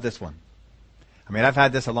know about this one. I mean, I've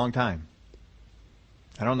had this a long time.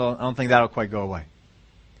 I don't think that'll quite go away.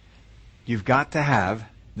 You've got to have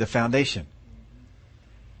the foundation.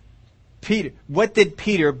 Peter, what did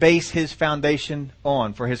Peter base his foundation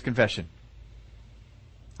on for his confession?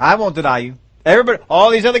 I won't deny you. Everybody,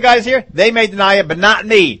 all these other guys here, they may deny it, but not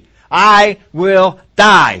me. I will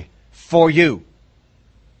die for you.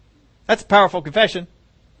 That's a powerful confession.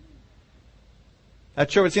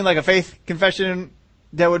 That sure would seem like a faith confession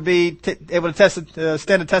that would be able to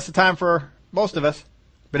stand the test of time for most of us,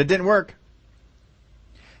 but it didn't work.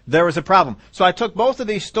 There was a problem. So I took both of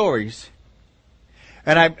these stories,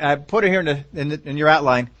 and I put it here in your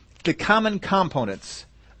outline, the common components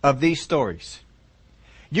of these stories.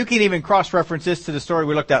 You can even cross-reference this to the story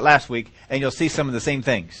we looked at last week, and you'll see some of the same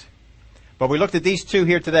things. But we looked at these two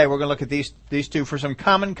here today. We're going to look at these two for some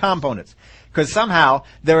common components. Because somehow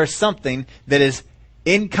there is something that is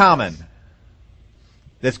in common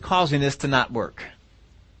that's causing this to not work.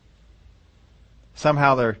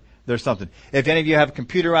 Somehow there's something. If any of you have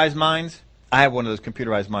computerized minds, I have one of those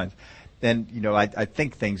computerized minds. Then, I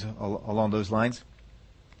think things along those lines.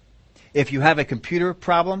 If you have a computer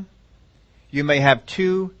problem, you may have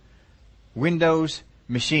two Windows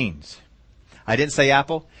machines. I didn't say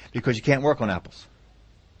Apple because you can't work on apples.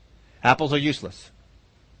 Apples are useless.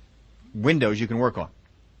 Windows you can work on.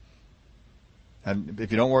 And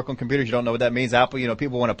if you don't work on computers, you don't know what that means. Apple,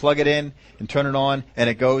 people want to plug it in and turn it on and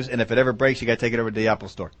it goes, and if it ever breaks, you got to take it over to the Apple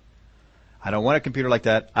store. I don't want a computer like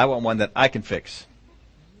that. I want one that I can fix.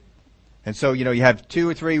 And so, you have 2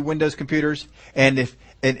 or 3 Windows computers, and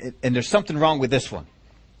there's something wrong with this one.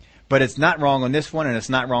 But it's not wrong on this one, and it's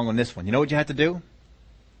not wrong on this one. You know what you have to do?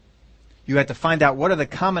 You have to find out what are the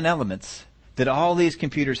common elements that all these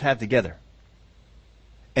computers have together.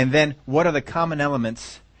 And then what are the common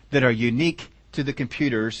elements that are unique to the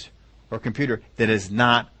computers or computer that is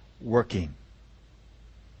not working.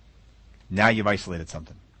 Now you've isolated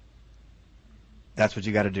something. That's what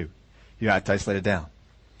you got to do. You have to isolate it down.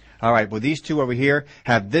 All right, well, these two over here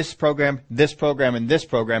have this program, and this program,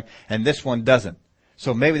 and this one doesn't.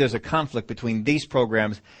 So maybe there's a conflict between these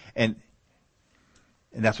programs, and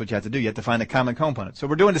that's what you have to do. You have to find a common component. So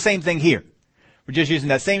we're doing the same thing here. We're just using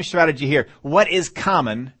that same strategy here. What is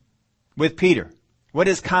common with Peter? What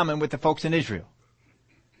is common with the folks in Israel?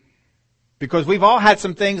 Because we've all had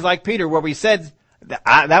some things like Peter where we said,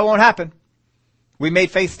 that won't happen. We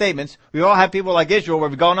made faith statements. We all have people like Israel where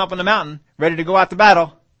we've gone up on the mountain, ready to go out to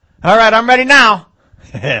battle. All right, I'm ready now.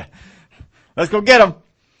 Let's go get them.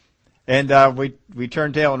 And we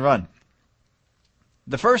turn tail and run.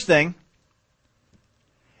 The first thing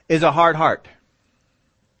is a hard heart.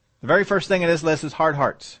 The very first thing in this list is hard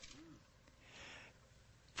hearts.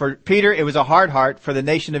 For Peter, it was a hard heart. For the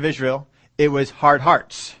nation of Israel, it was hard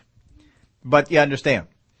hearts. But you understand,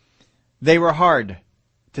 they were hard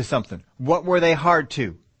to something. What were they hard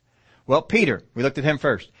to? Well, Peter, we looked at him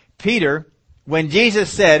first. Peter when Jesus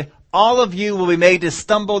said, all of you will be made to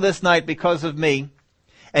stumble this night because of me,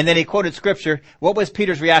 and then he quoted scripture, what was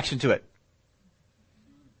Peter's reaction to it?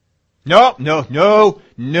 No.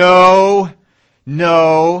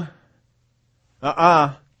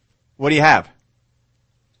 What do you have?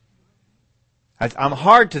 I'm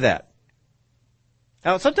hard to that.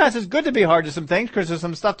 Now, sometimes it's good to be hard to some things because there's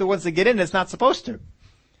some stuff that wants to get in that's not supposed to.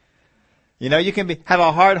 You know, you can have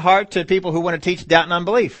a hard heart to people who want to teach doubt and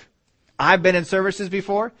unbelief. I've been in services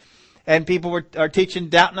before, and people are teaching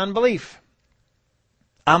doubt and unbelief.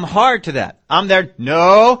 I'm hard to that. I'm there,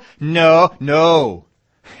 no. Nope,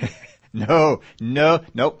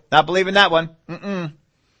 not believing that one. I'm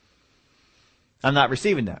not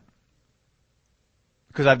receiving that.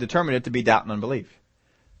 Because I've determined it to be doubt and unbelief.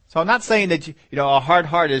 So I'm not saying that, a hard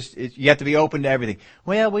heart is you have to be open to everything.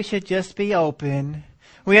 Well, we should just be open.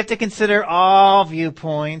 We have to consider all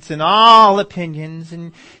viewpoints and all opinions.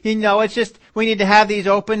 And, it's just, we need to have these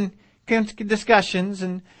open discussions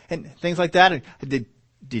and things like that. I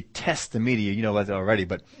detest the media, you know that already.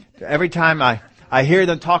 But every time I hear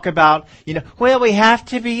them talk about, well, we have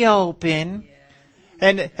to be open.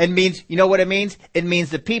 And it means, you know what it means? It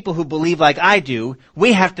means the people who believe like I do,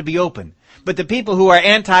 we have to be open. But the people who are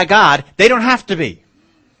anti-God, they don't have to be.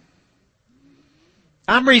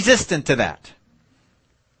 I'm resistant to that.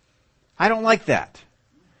 I don't like that.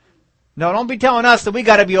 No, don't be telling us that we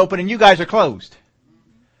got to be open and you guys are closed.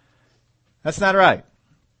 That's not right.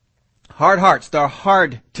 Hard hearts, they're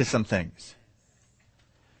hard to some things.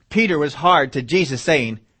 Peter was hard to Jesus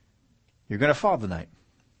saying, you're going to fall tonight.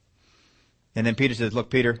 And then Peter says,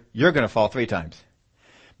 look, Peter, you're going to fall 3 times.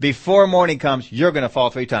 Before morning comes, you're going to fall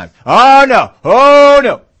 3 times. Oh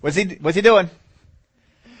no. What's he doing?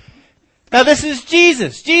 Now this is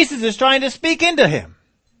Jesus. Jesus is trying to speak into him.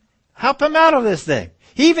 Help him out of this thing.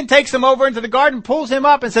 He even takes him over into the garden, pulls him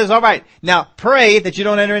up and says, all right, now pray that you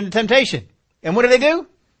don't enter into temptation. And what do?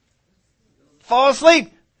 Fall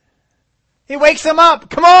asleep. He wakes them up.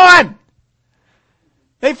 Come on!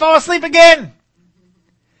 They fall asleep again.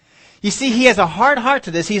 You see, he has a hard heart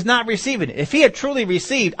to this. He's not receiving it. If he had truly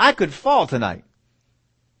received, I could fall tonight.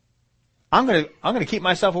 I'm going to keep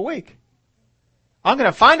myself awake. I'm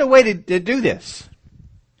going to find a way to do this.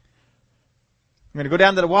 I'm going to go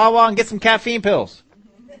down to the Wawa and get some caffeine pills.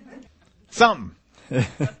 Something.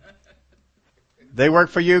 They work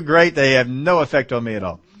for you, great. They have no effect on me at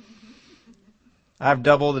all. I've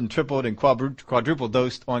doubled and tripled and quadruple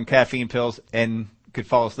dosed on caffeine pills and could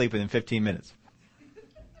fall asleep within 15 minutes.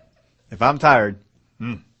 If I'm tired.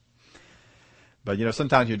 But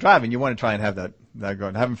sometimes you're driving, you want to try and have that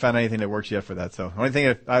going. I haven't found anything that works yet for that. So the only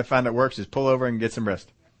thing I find that works is pull over and get some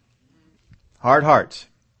rest. Hard hearts.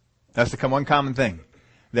 That's the one common thing.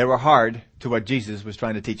 They were hard to what Jesus was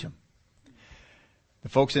trying to teach them. The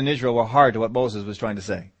folks in Israel were hard to what Moses was trying to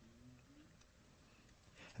say.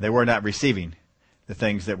 They were not receiving the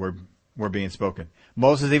things that were being spoken.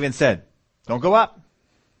 Moses even said, don't go up.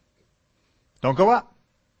 Don't go up.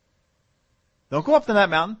 Don't go up to that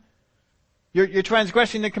mountain. You're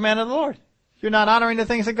transgressing the command of the Lord. You're not honoring the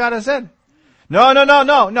things that God has said. No.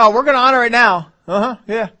 We're going to honor it now.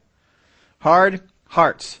 Yeah. Hard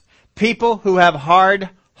hearts. People who have hard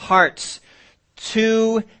hearts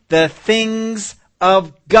to the things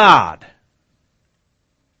of God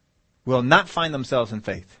will not find themselves in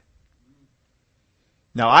faith.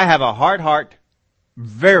 Now, I have a hard heart,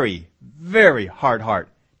 very, very hard heart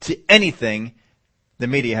to anything the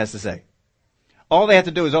media has to say. All they have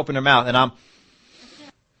to do is open their mouth, and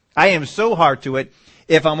I am so hard to it.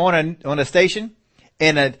 If I'm on a station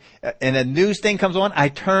and a news thing comes on, I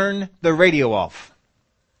turn the radio off.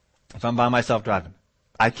 If I'm by myself driving,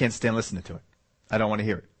 I can't stand listening to it. I don't want to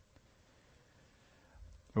hear it.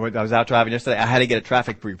 I was out driving yesterday. I had to get a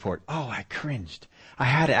traffic report. Oh, I cringed. I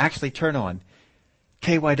had to actually turn on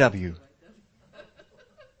KYW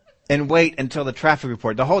and wait until the traffic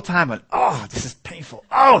report. The whole time, this is painful.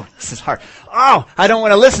 Oh, this is hard. Oh, I don't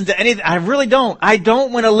want to listen to anything. I really don't. I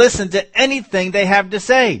don't want to listen to anything they have to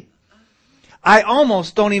say. I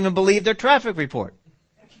almost don't even believe their traffic report.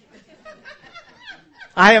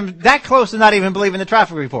 I am that close to not even believing the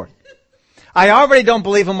traffic report. I already don't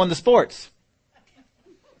believe them on the sports.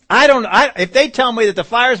 If they tell me that the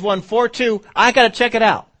Flyers won 4-2, I got to check it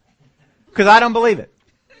out. Because I don't believe it.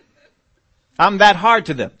 I'm that hard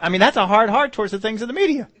to them. I mean, that's a hard heart towards the things of the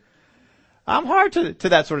media. I'm hard to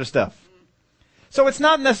that sort of stuff. So it's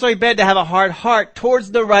not necessarily bad to have a hard heart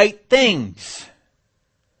towards the right things.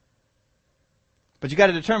 But you got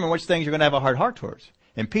to determine which things you're going to have a hard heart towards.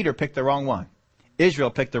 And Peter picked the wrong one.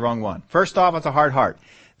 Israel picked the wrong one. First off, it's a hard heart.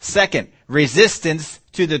 Second, resistance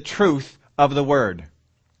to the truth of the word.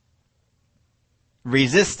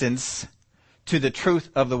 resistance to the truth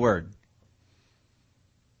of the Word.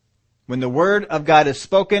 When the Word of God is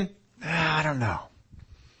spoken, I don't know.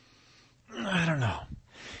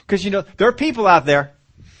 Because, there are people out there,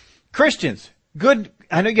 Christians, good,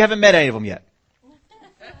 I know you haven't met any of them yet,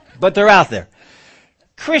 but they're out there.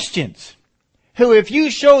 Christians, who if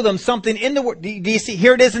you show them something in the Word, do you see,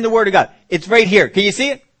 here it is in the Word of God. It's right here. Can you see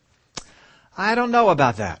it? I don't know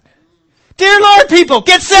about that. Dear Lord, people,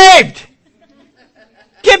 get saved!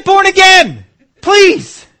 Get born again!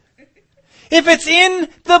 Please! If it's in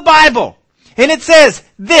the Bible, and it says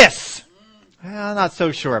this, I'm not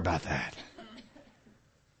so sure about that.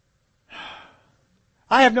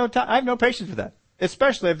 I have no patience for that.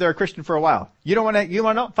 Especially if they're a Christian for a while. You want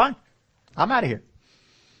to know? Fine. I'm out of here.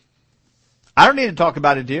 I don't need to talk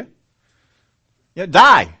about it to you.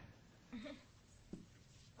 Die.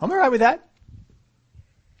 I'm alright with that.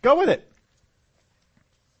 Go with it.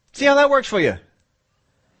 See how that works for you.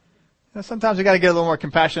 Sometimes we got to get a little more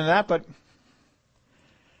compassion than that, but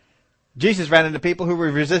Jesus ran into people who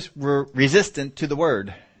were resistant to the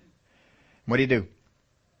Word. What do?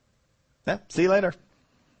 Yeah, see you later.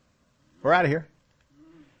 We're out of here.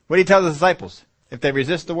 What do you tell the disciples? If they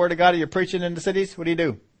resist the Word of God or you're preaching in the cities, what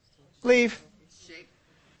do? Leave.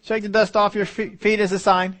 Shake the dust off your feet as a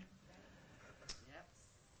sign.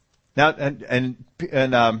 Now, and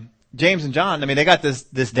James and John, they got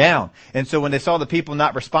this down. And so when they saw the people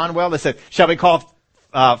not respond well, they said, shall we call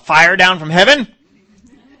fire down from heaven?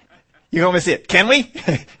 You want me to see it? Can we?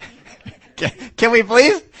 Can we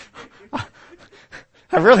please?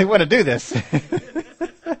 I really want to do this.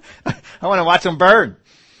 I want to watch them burn.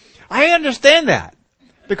 I understand that.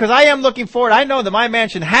 Because I am looking forward. I know that my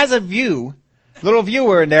mansion has a little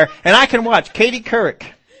viewer in there, and I can watch Katie Couric.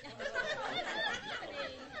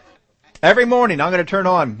 Every morning I'm going to turn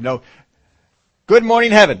on, Good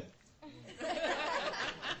Morning Heaven.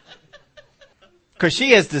 Because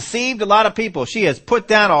she has deceived a lot of people. She has put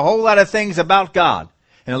down a whole lot of things about God.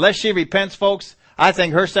 And unless she repents, folks, I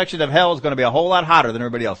think her section of hell is going to be a whole lot hotter than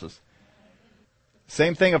everybody else's.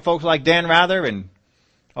 Same thing of folks like Dan Rather and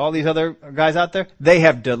all these other guys out there. They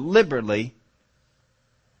have deliberately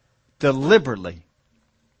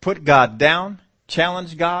put God down,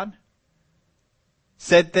 challenged God,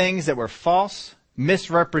 said things that were false,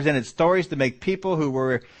 misrepresented stories to make people who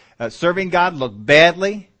were serving God look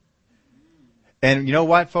badly. And you know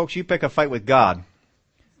what, folks? You pick a fight with God.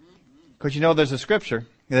 Because there's a scripture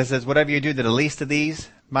that says, whatever you do to the least of these,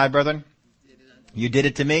 my brethren, you did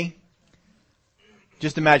it to me.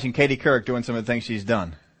 Just imagine Katie Couric doing some of the things she's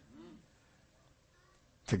done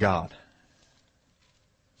to God.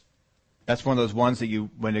 That's one of those ones that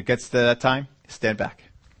when it gets to that time, stand back.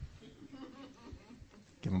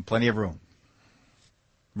 Give them plenty of room.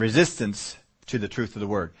 Resistance to the truth of the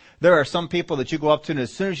Word. There are some people that you go up to, and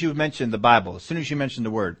as soon as you mention the Bible, as soon as you mention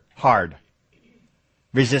the Word, hard.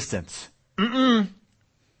 Resistance. No,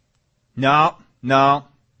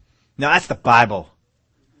 that's the Bible.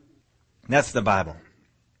 That's the Bible.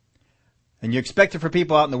 And you expect it for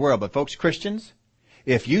people out in the world, but folks, Christians,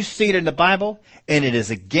 if you see it in the Bible and it is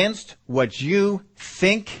against what you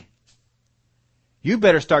think, you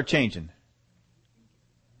better start changing.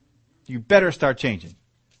 You better start changing.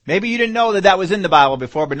 Maybe you didn't know that was in the Bible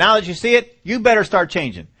before, but now that you see it, you better start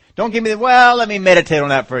changing. Don't give me let me meditate on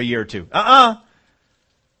that for a year or two. God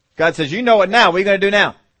says, you know it now. What are you going to do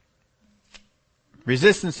now?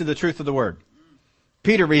 Resistance to the truth of the Word.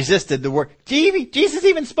 Peter resisted the Word. Jesus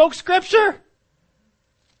even spoke Scripture.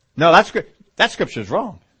 No, that Scripture is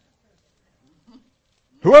wrong.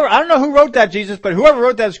 I don't know who wrote that, Jesus, but whoever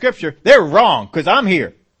wrote that Scripture, they're wrong, because I'm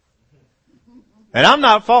here. And I'm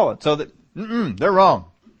not fallen, so they're wrong.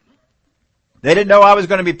 They didn't know I was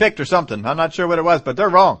going to be picked or something. I'm not sure what it was, but they're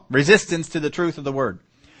wrong. Resistance to the truth of the Word.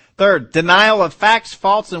 Third, denial of facts,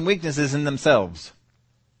 faults, and weaknesses in themselves.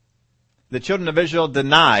 The children of Israel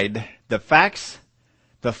denied the facts,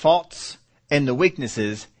 the faults, and the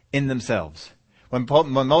weaknesses in themselves. When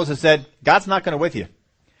Moses said, God's not going to with you.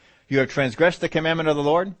 You have transgressed the commandment of the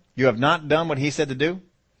Lord. You have not done what He said to do.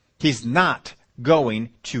 He's not going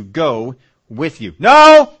to go with you.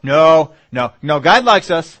 No. God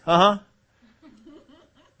likes us.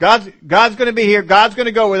 God's going to be here. God's going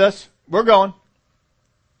to go with us. We're going.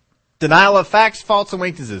 Denial of facts, faults, and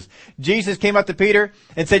weaknesses. Jesus came up to Peter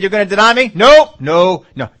and said, you're going to deny me? No.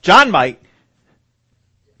 John might.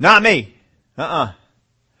 Not me. No.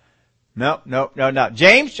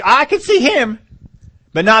 James, I can see him,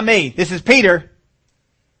 but not me. This is Peter.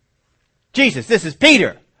 Jesus, this is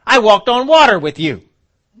Peter. I walked on water with you.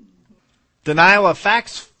 Denial of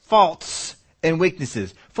facts, faults, and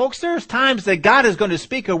weaknesses. Folks, there's times that God is going to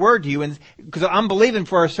speak a word to you, and because I'm believing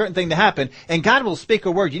for a certain thing to happen, and God will speak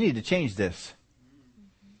a word. You need to change this.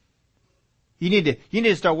 You need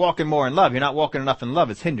to start walking more in love. You're not walking enough in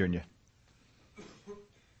love. It's hindering you.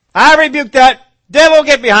 I rebuke that. Devil,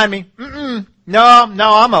 get behind me. No,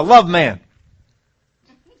 I'm a love man.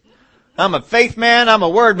 I'm a faith man. I'm a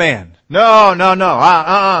word man. No.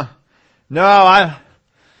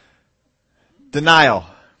 Denial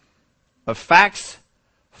of facts,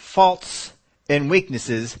 faults, and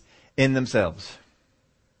weaknesses in themselves.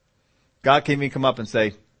 God can even come up and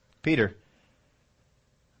say, Peter,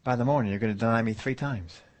 by the morning you're going to deny me 3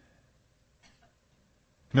 times.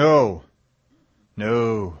 No.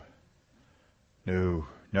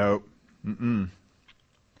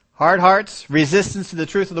 Hard hearts, resistance to the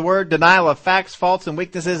truth of the word, denial of facts, faults, and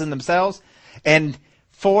weaknesses in themselves. And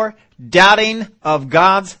 4, doubting of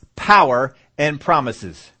God's power and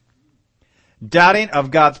promises. Doubting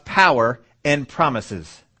of God's power and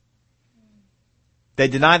promises. They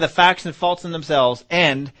deny the facts and faults in themselves,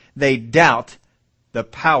 and they doubt the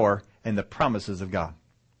power and the promises of God.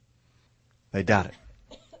 They doubt it.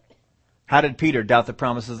 How did Peter doubt the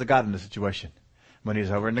promises of God in this situation? When he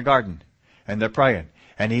was over in the garden, and they're praying.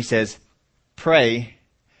 And he says, pray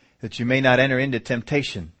that you may not enter into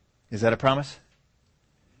temptation. Is that a promise?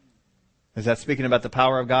 Is that speaking about the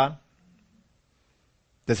power of God?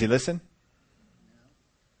 Does he listen?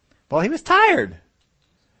 Well, he was tired.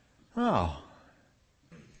 Oh,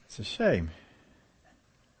 it's a shame.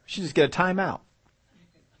 We should just get a timeout.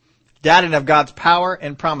 Doubting of God's power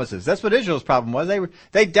and promises. That's what Israel's problem was.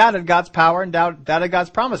 They doubted God's power and doubted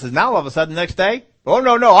God's promises. Now all of a sudden the next day, oh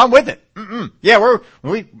no, I'm with it. Yeah,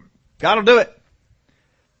 God'll do it.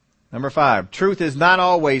 Number 5, truth is not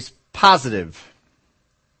always positive,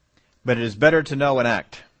 but it is better to know and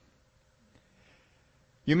act.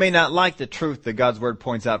 You may not like the truth that God's word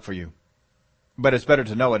points out for you, but it's better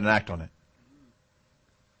to know it and act on it.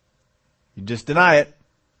 You just deny it.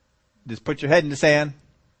 Just put your head in the sand.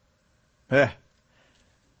 Not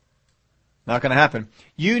going to happen.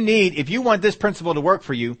 If you want this principle to work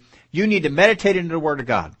for you, you need to meditate into the Word of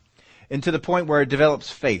God, and to the point where it develops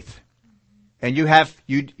faith. And you have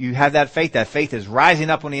that faith is rising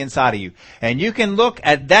up on the inside of you. And you can look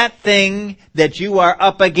at that thing that you are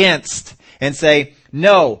up against and say,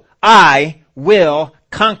 no, I will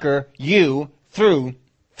conquer you through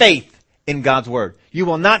faith in God's Word. You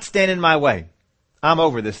will not stand in my way. I'm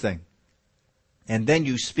over this thing. And then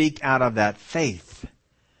you speak out of that faith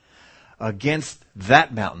against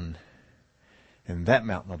that mountain, and that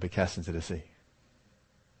mountain will be cast into the sea.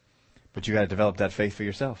 But you got to develop that faith for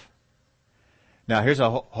yourself. Now, here's a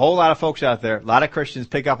whole lot of folks out there, a lot of Christians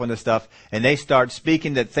pick up on this stuff, and they start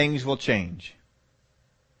speaking that things will change.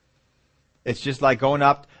 It's just like going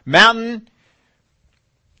up, mountain,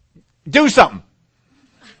 do something.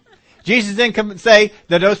 Jesus didn't come and say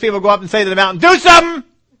that those people go up and say to the mountain, do something!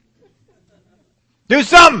 Do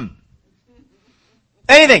something!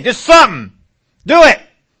 Anything, just something. Do it!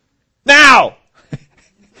 Now!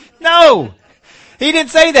 No! He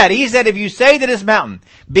didn't say that. He said if you say to this mountain,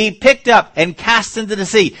 be picked up and cast into the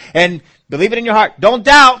sea, and believe it in your heart, don't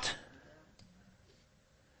doubt,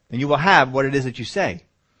 then you will have what it is that you say.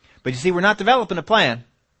 But you see, we're not developing a plan.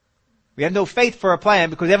 We have no faith for a plan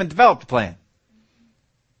because we haven't developed a plan.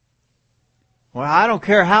 Well, I don't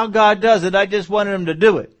care how God does it, I just wanted him to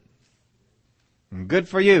do it. And good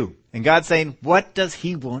for you. And God's saying, what does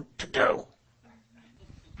he want to do?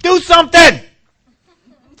 Do something!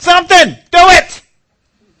 Something! Do it!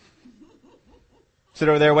 Sit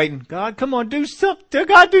over there waiting. God, come on, do something.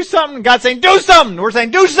 God, do something. God's saying, do something. We're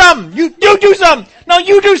saying, do something. You do something. No,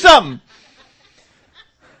 you do something.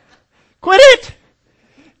 Quit it.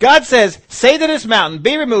 God says, say to this mountain,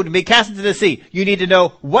 be removed and be cast into the sea. You need to know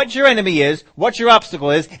what your enemy is, what your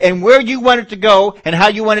obstacle is, and where you want it to go, and how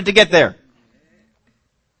you want it to get there.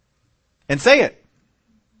 And say it.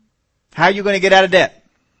 How are you going to get out of debt?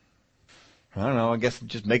 I don't know, I guess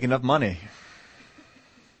just make enough money.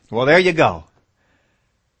 Well, there you go.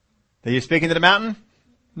 Are you speaking to the mountain?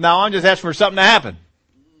 No, I'm just asking for something to happen.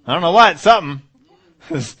 I don't know what, something.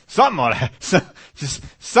 Something ought to, just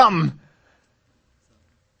something.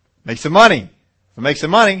 Make some money. If it makes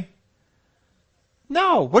some money.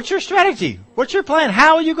 No, what's your strategy? What's your plan?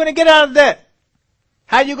 How are you going to get out of debt?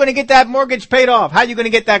 How are you going to get that mortgage paid off? How are you going to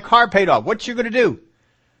get that car paid off? What you going to do?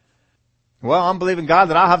 Well, I'm believing God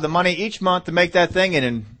that I'll have the money each month to make that thing, and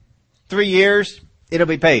in 3 years, it'll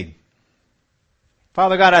be paid.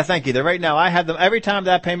 Father God, I thank you that right now I have them, every time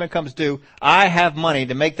that payment comes due, I have money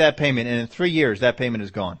to make that payment, and in 3 years, that payment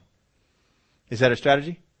is gone. Is that a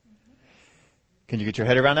strategy? Can you get your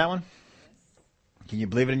head around that one? Can you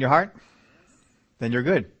believe it in your heart? Then you're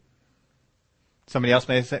good. Somebody else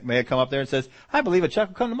may come up there and says, I believe a check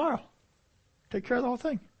will come tomorrow. Take care of the whole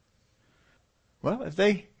thing. Well, if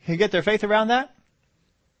they can get their faith around that,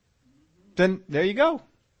 then there you go.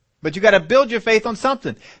 But you got to build your faith on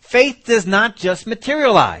something. Faith does not just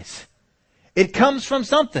materialize. It comes from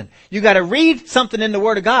something. You got to read something in the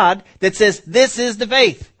Word of God that says, this is the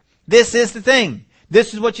faith. This is the thing.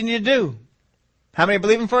 This is what you need to do. How many are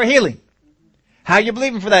believing for a healing? How are you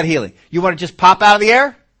believing for that healing? You want to just pop out of the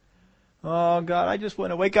air? Oh, God, I just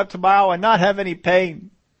want to wake up tomorrow and not have any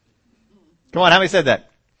pain. Come on, how many said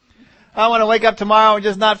that? I want to wake up tomorrow and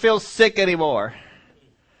just not feel sick anymore.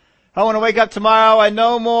 I want to wake up tomorrow and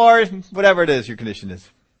no more, whatever it is your condition is.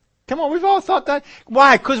 Come on, we've all thought that.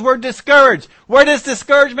 Why? Because we're discouraged. Where does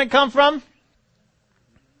discouragement come from?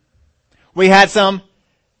 We had some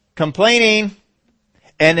complaining,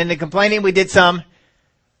 and in the complaining we did some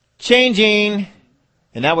changing,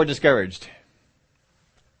 and now we're discouraged.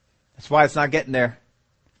 That's why it's not getting there.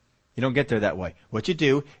 You don't get there that way. What you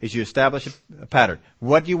do is you establish a pattern.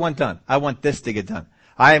 What do you want done? I want this to get done.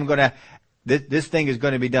 This thing is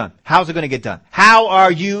going to be done. How's it going to get done? How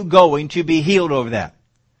are you going to be healed over that?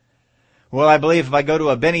 Well, I believe if I go to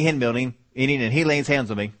a Benny Hinn meeting and he lays hands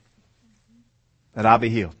on me, that I'll be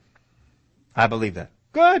healed. I believe that.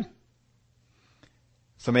 Good.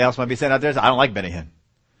 Somebody else might be saying out there, I don't like Benny Hinn.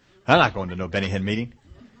 I'm not going to no Benny Hinn meeting.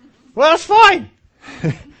 Well, that's fine.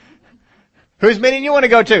 Whose meeting you want to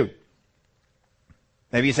go to?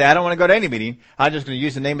 Maybe you say, I don't want to go to any meeting. I'm just going to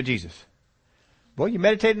use the name of Jesus. Well, you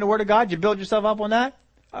meditate in the Word of God. You build yourself up on that.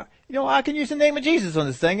 I can use the name of Jesus on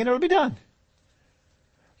this thing and it'll be done.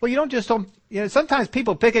 Well, sometimes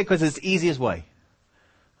people pick it because it's the easiest way.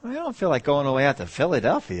 Well, I don't feel like going all the way out to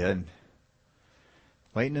Philadelphia and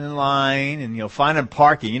waiting in line and, finding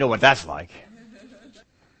parking. You know what that's like.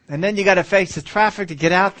 And then you got to face the traffic to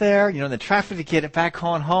get out there, the traffic to get it back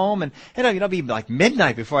on home. And it'll be like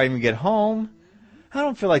midnight before I even get home. I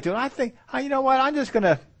don't feel like doing it. I think, you know what, I'm just going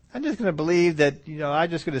to believe that, I'm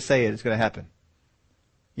just going to say it. It's going to happen.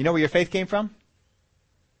 You know where your faith came from?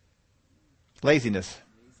 Laziness.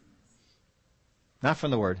 Not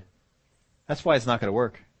from the Word. That's why it's not going to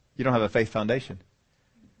work. You don't have a faith foundation.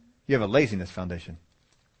 You have a laziness foundation.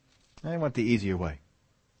 I want the easier way.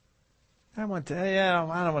 I don't want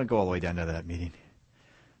to go all the way down to that meeting.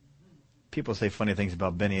 People say funny things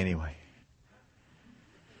about Benny anyway.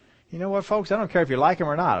 You know what, folks? I don't care if you like him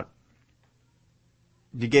or not.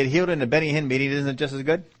 You get healed in the Benny Hinn meeting, isn't it just as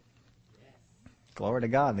good? Glory to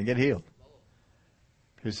God, and they get healed.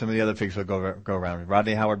 Here's some of the other figures that go around.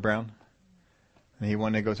 Rodney Howard Brown. And he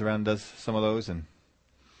one day goes around and does some of those, and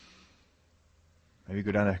maybe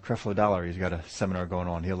go down to Creflo Dollar. He's got a seminar going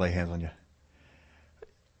on. He'll lay hands on you.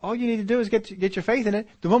 All you need to do is get your faith in it.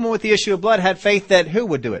 The woman with the issue of blood had faith that who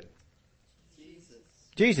would do it?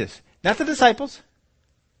 Jesus. Not the disciples.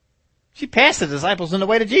 She passed the disciples on the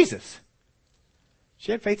way to Jesus.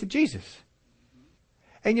 She had faith in Jesus.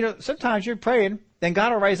 And sometimes you're praying, then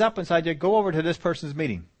God will rise up inside you, go over to this person's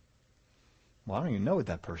meeting. Well, I don't even know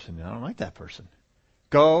that person. I don't like that person.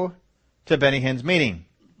 Go to Benny Hinn's meeting.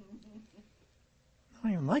 I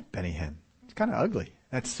don't even like Benny Hinn. It's kind of ugly.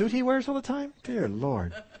 That suit he wears all the time? Dear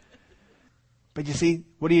Lord. But you see,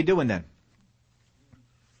 what are you doing then?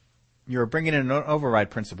 You're bringing in an override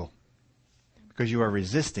principle. Because you are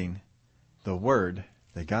resisting the word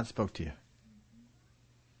that God spoke to you.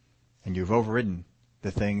 And you've overridden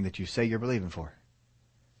the thing that you say you're believing for.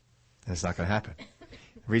 And it's not going to happen.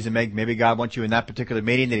 The reason maybe God wants you in that particular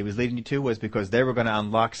meeting that he was leading you to was because they were going to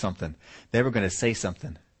unlock something. They were going to say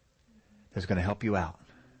something that's going to help you out.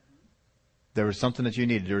 There was something that you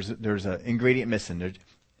needed. There was an ingredient missing.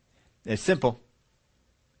 It's simple.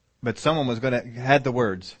 But someone was had the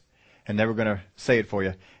words, and they were going to say it for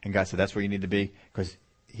you. And God said, that's where you need to be, because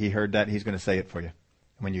he heard that. He's going to say it for you.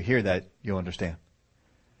 And when you hear that, you'll understand.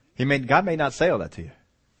 God may not say all that to you.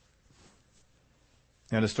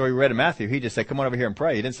 Now, the story we read in Matthew, he just said, come on over here and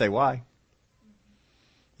pray. He didn't say why.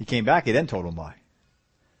 He came back. He then told him why.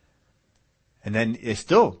 And then it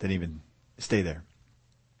still didn't even stay there.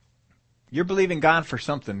 You're believing God for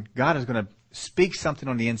something. God is going to speak something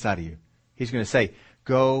on the inside of you. He's going to say,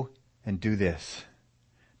 go and do this.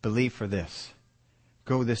 Believe for this.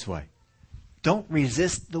 Go this way. Don't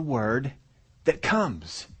resist the word that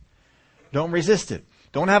comes. Don't resist it.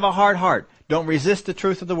 Don't have a hard heart. Don't resist the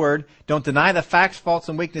truth of the word. Don't deny the facts, faults,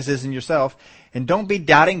 and weaknesses in yourself. And don't be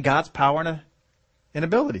doubting God's power and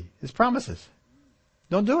ability, his promises.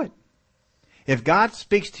 Don't do it. If God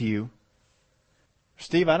speaks to you,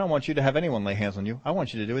 Steve, I don't want you to have anyone lay hands on you. I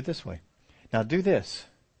want you to do it this way. Now do this.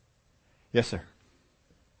 Yes, sir.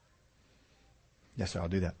 Yes, sir, I'll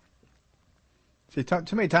do that. See,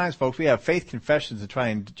 too many times, folks, we have faith confessions to try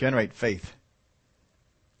and generate faith.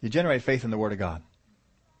 You generate faith in the Word of God,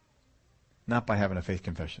 not by having a faith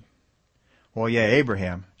confession. Well, yeah,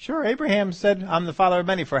 Abraham. Sure, Abraham said, I'm the father of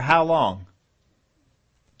many. For how long?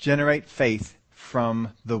 Generate faith from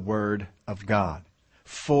the Word of God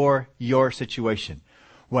for your situation.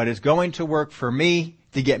 What is going to work for me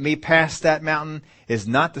to get me past that mountain is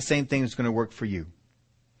not the same thing that's going to work for you.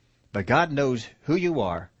 But God knows who you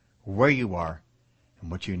are, where you are, and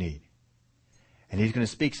what you need. And He's going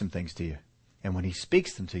to speak some things to you. And when He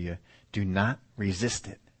speaks them to you, do not resist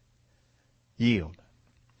it. Yield.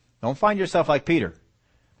 Don't find yourself like Peter.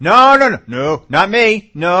 No, not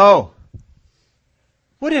me. No.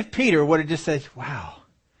 What if Peter would have just said, wow,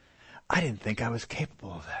 I didn't think I was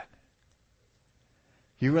capable of that.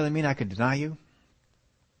 You really mean I could deny you?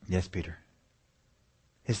 Yes, Peter.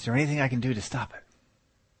 Is there anything I can do to stop it?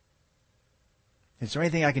 Is there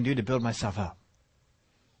anything I can do to build myself up?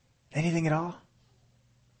 Anything at all?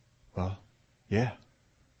 Well, yeah.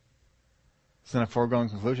 It's not a foregone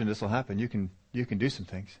conclusion this will happen. You can do some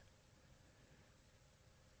things.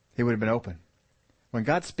 He would have been open. When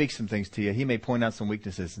God speaks some things to you, He may point out some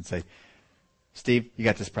weaknesses and say, Steve, you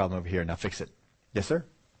got this problem over here. Now fix it. Yes, sir?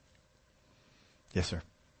 Yes, sir.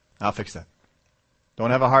 I'll fix that.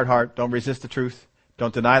 Don't have a hard heart. Don't resist the truth.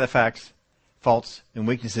 Don't deny the facts, faults, and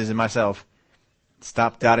weaknesses in myself.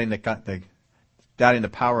 Stop doubting the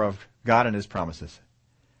power of God and His promises.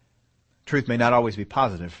 Truth may not always be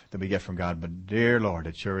positive that we get from God, but dear Lord,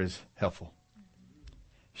 it sure is helpful.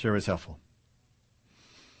 Sure is helpful.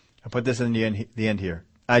 I'll put this in the end here.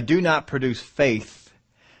 I do not produce faith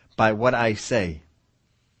by what I say.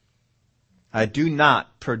 I do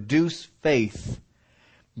not produce faith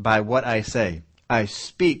by what I say. I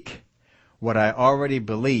speak what I already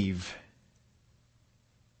believe,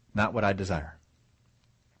 not what I desire.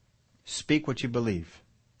 Speak what you believe.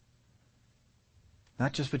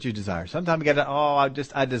 Not just what you desire. Sometimes we get,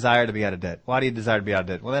 I desire to be out of debt. Why do you desire to be out of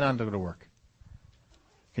debt? Well, then I'm going to go to work.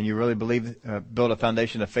 Can you really build a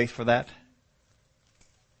foundation of faith for that?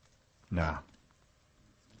 No.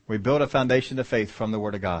 We build a foundation of faith from the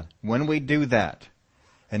Word of God. When we do that,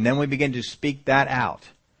 and then we begin to speak that out,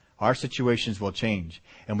 our situations will change.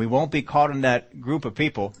 And we won't be caught in that group of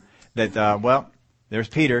people that, there's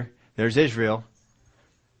Peter, there's Israel,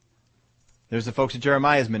 there's the folks that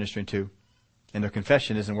Jeremiah is ministering to, and their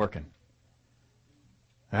confession isn't working.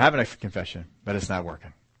 They're having a confession, but it's not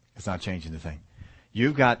working. It's not changing the thing.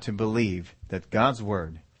 You've got to believe that God's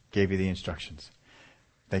Word gave you the instructions,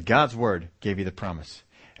 that God's Word gave you the promise.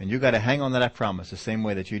 And you've got to hang on to that promise the same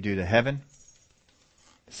way that you do to heaven,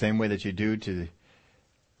 the same way that you do to the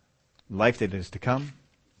life that is to come,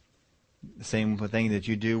 the same thing that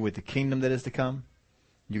you do with the kingdom that is to come.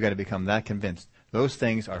 You've got to become that convinced. Those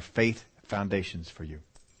things are faith foundations for you.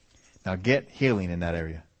 Now get healing in that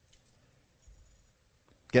area.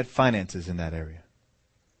 Get finances in that area.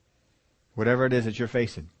 Whatever it is that you're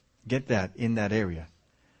facing, get that in that area.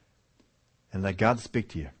 And let God speak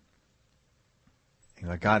to you. And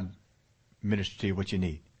let God minister to you what you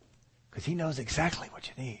need. Because He knows exactly what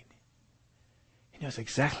you need. He knows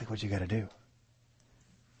exactly what you got to do.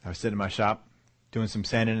 I was sitting in my shop doing some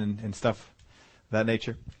sanding and stuff of that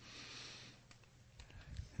nature.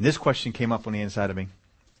 And this question came up on the inside of me.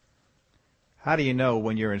 How do you know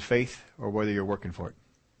when you're in faith or whether you're working for it?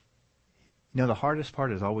 You know, the hardest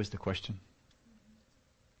part is always the question.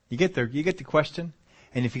 You get the question,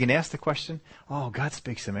 and if you can ask the question, God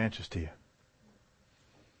speaks some answers to you.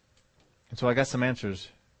 And so I got some answers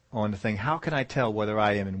on the thing. How can I tell whether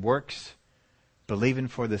I am in works, believing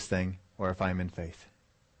for this thing, or if I'm in faith?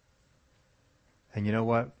 And you know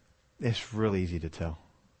what? It's really easy to tell.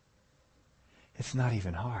 It's not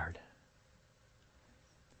even hard.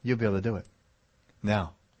 You'll be able to do it.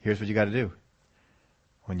 Now, here's what you got to do.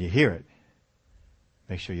 When you hear it,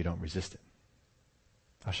 make sure you don't resist it.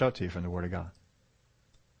 I'll show it to you from the Word of God.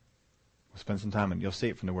 We'll spend some time and you'll see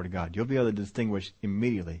it from the Word of God. You'll be able to distinguish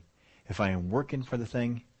immediately if I am working for the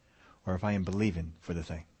thing or if I am believing for the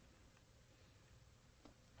thing.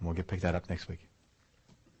 And we'll pick that up next week.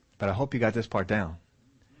 But I hope you got this part down,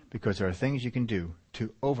 because there are things you can do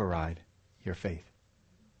to override your faith.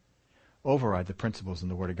 Override the principles in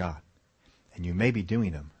the Word of God. And you may be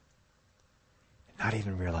doing them and not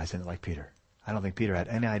even realizing it, like Peter. I don't think Peter had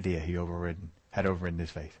any idea he had overridden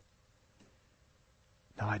his faith.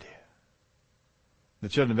 No idea. The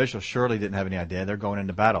children of Israel surely didn't have any idea. They're going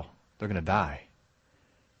into battle. They're going to die.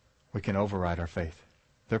 We can override our faith.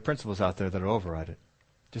 There are principles out there that will override it.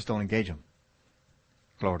 Just don't engage them.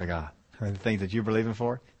 Glory to God. The things that you're believing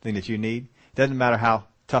for, the thing that you need, doesn't matter how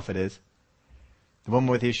tough it is. The woman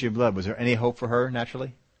with the issue of blood, was there any hope for her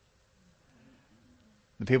naturally?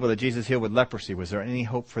 The people that Jesus healed with leprosy, was there any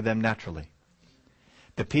hope for them naturally?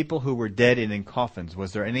 The people who were dead and in coffins,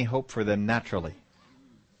 was there any hope for them naturally?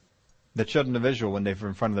 The children of Israel, when they were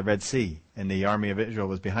in front of the Red Sea and the army of Israel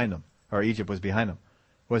was behind them, or Egypt was behind them,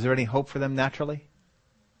 was there any hope for them naturally?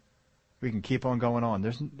 We can keep on going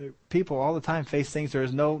on. People all the time face things there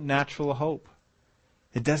is no natural hope.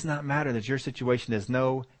 It does not matter that your situation has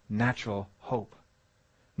no natural hope.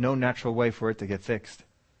 No natural way for it to get fixed.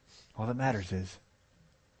 All that matters is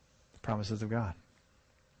the promises of God.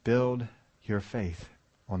 Build your faith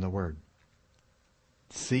on the Word.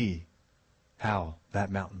 See how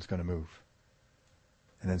that mountain's going to move.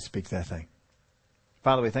 And then speak that thing.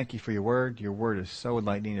 Father, we thank you for your Word. Your Word is so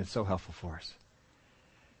enlightening and so helpful for us.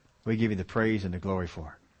 We give you the praise and the glory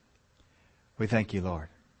for it. We thank you, Lord,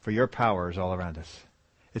 for your power is all around us.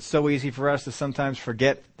 It's so easy for us to sometimes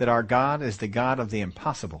forget that our God is the God of the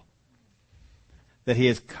impossible. That he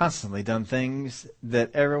has constantly done things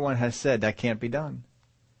that everyone has said that can't be done.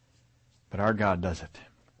 But our God does it.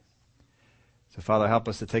 So, Father, help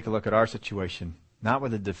us to take a look at our situation, not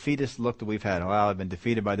with a defeatist look that we've had. Oh, I've been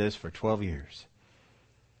defeated by this for 12 years.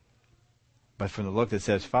 But from the look that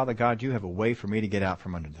says, Father God, you have a way for me to get out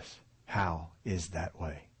from under this. How is that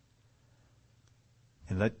way?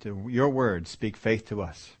 And let your word speak faith to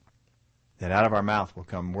us, that out of our mouth will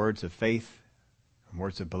come words of faith and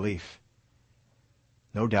words of belief.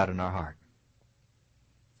 No doubt in our heart.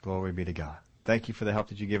 Glory be to God. Thank you for the help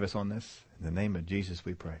that you give us on this. In the name of Jesus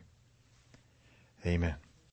we pray. Amen.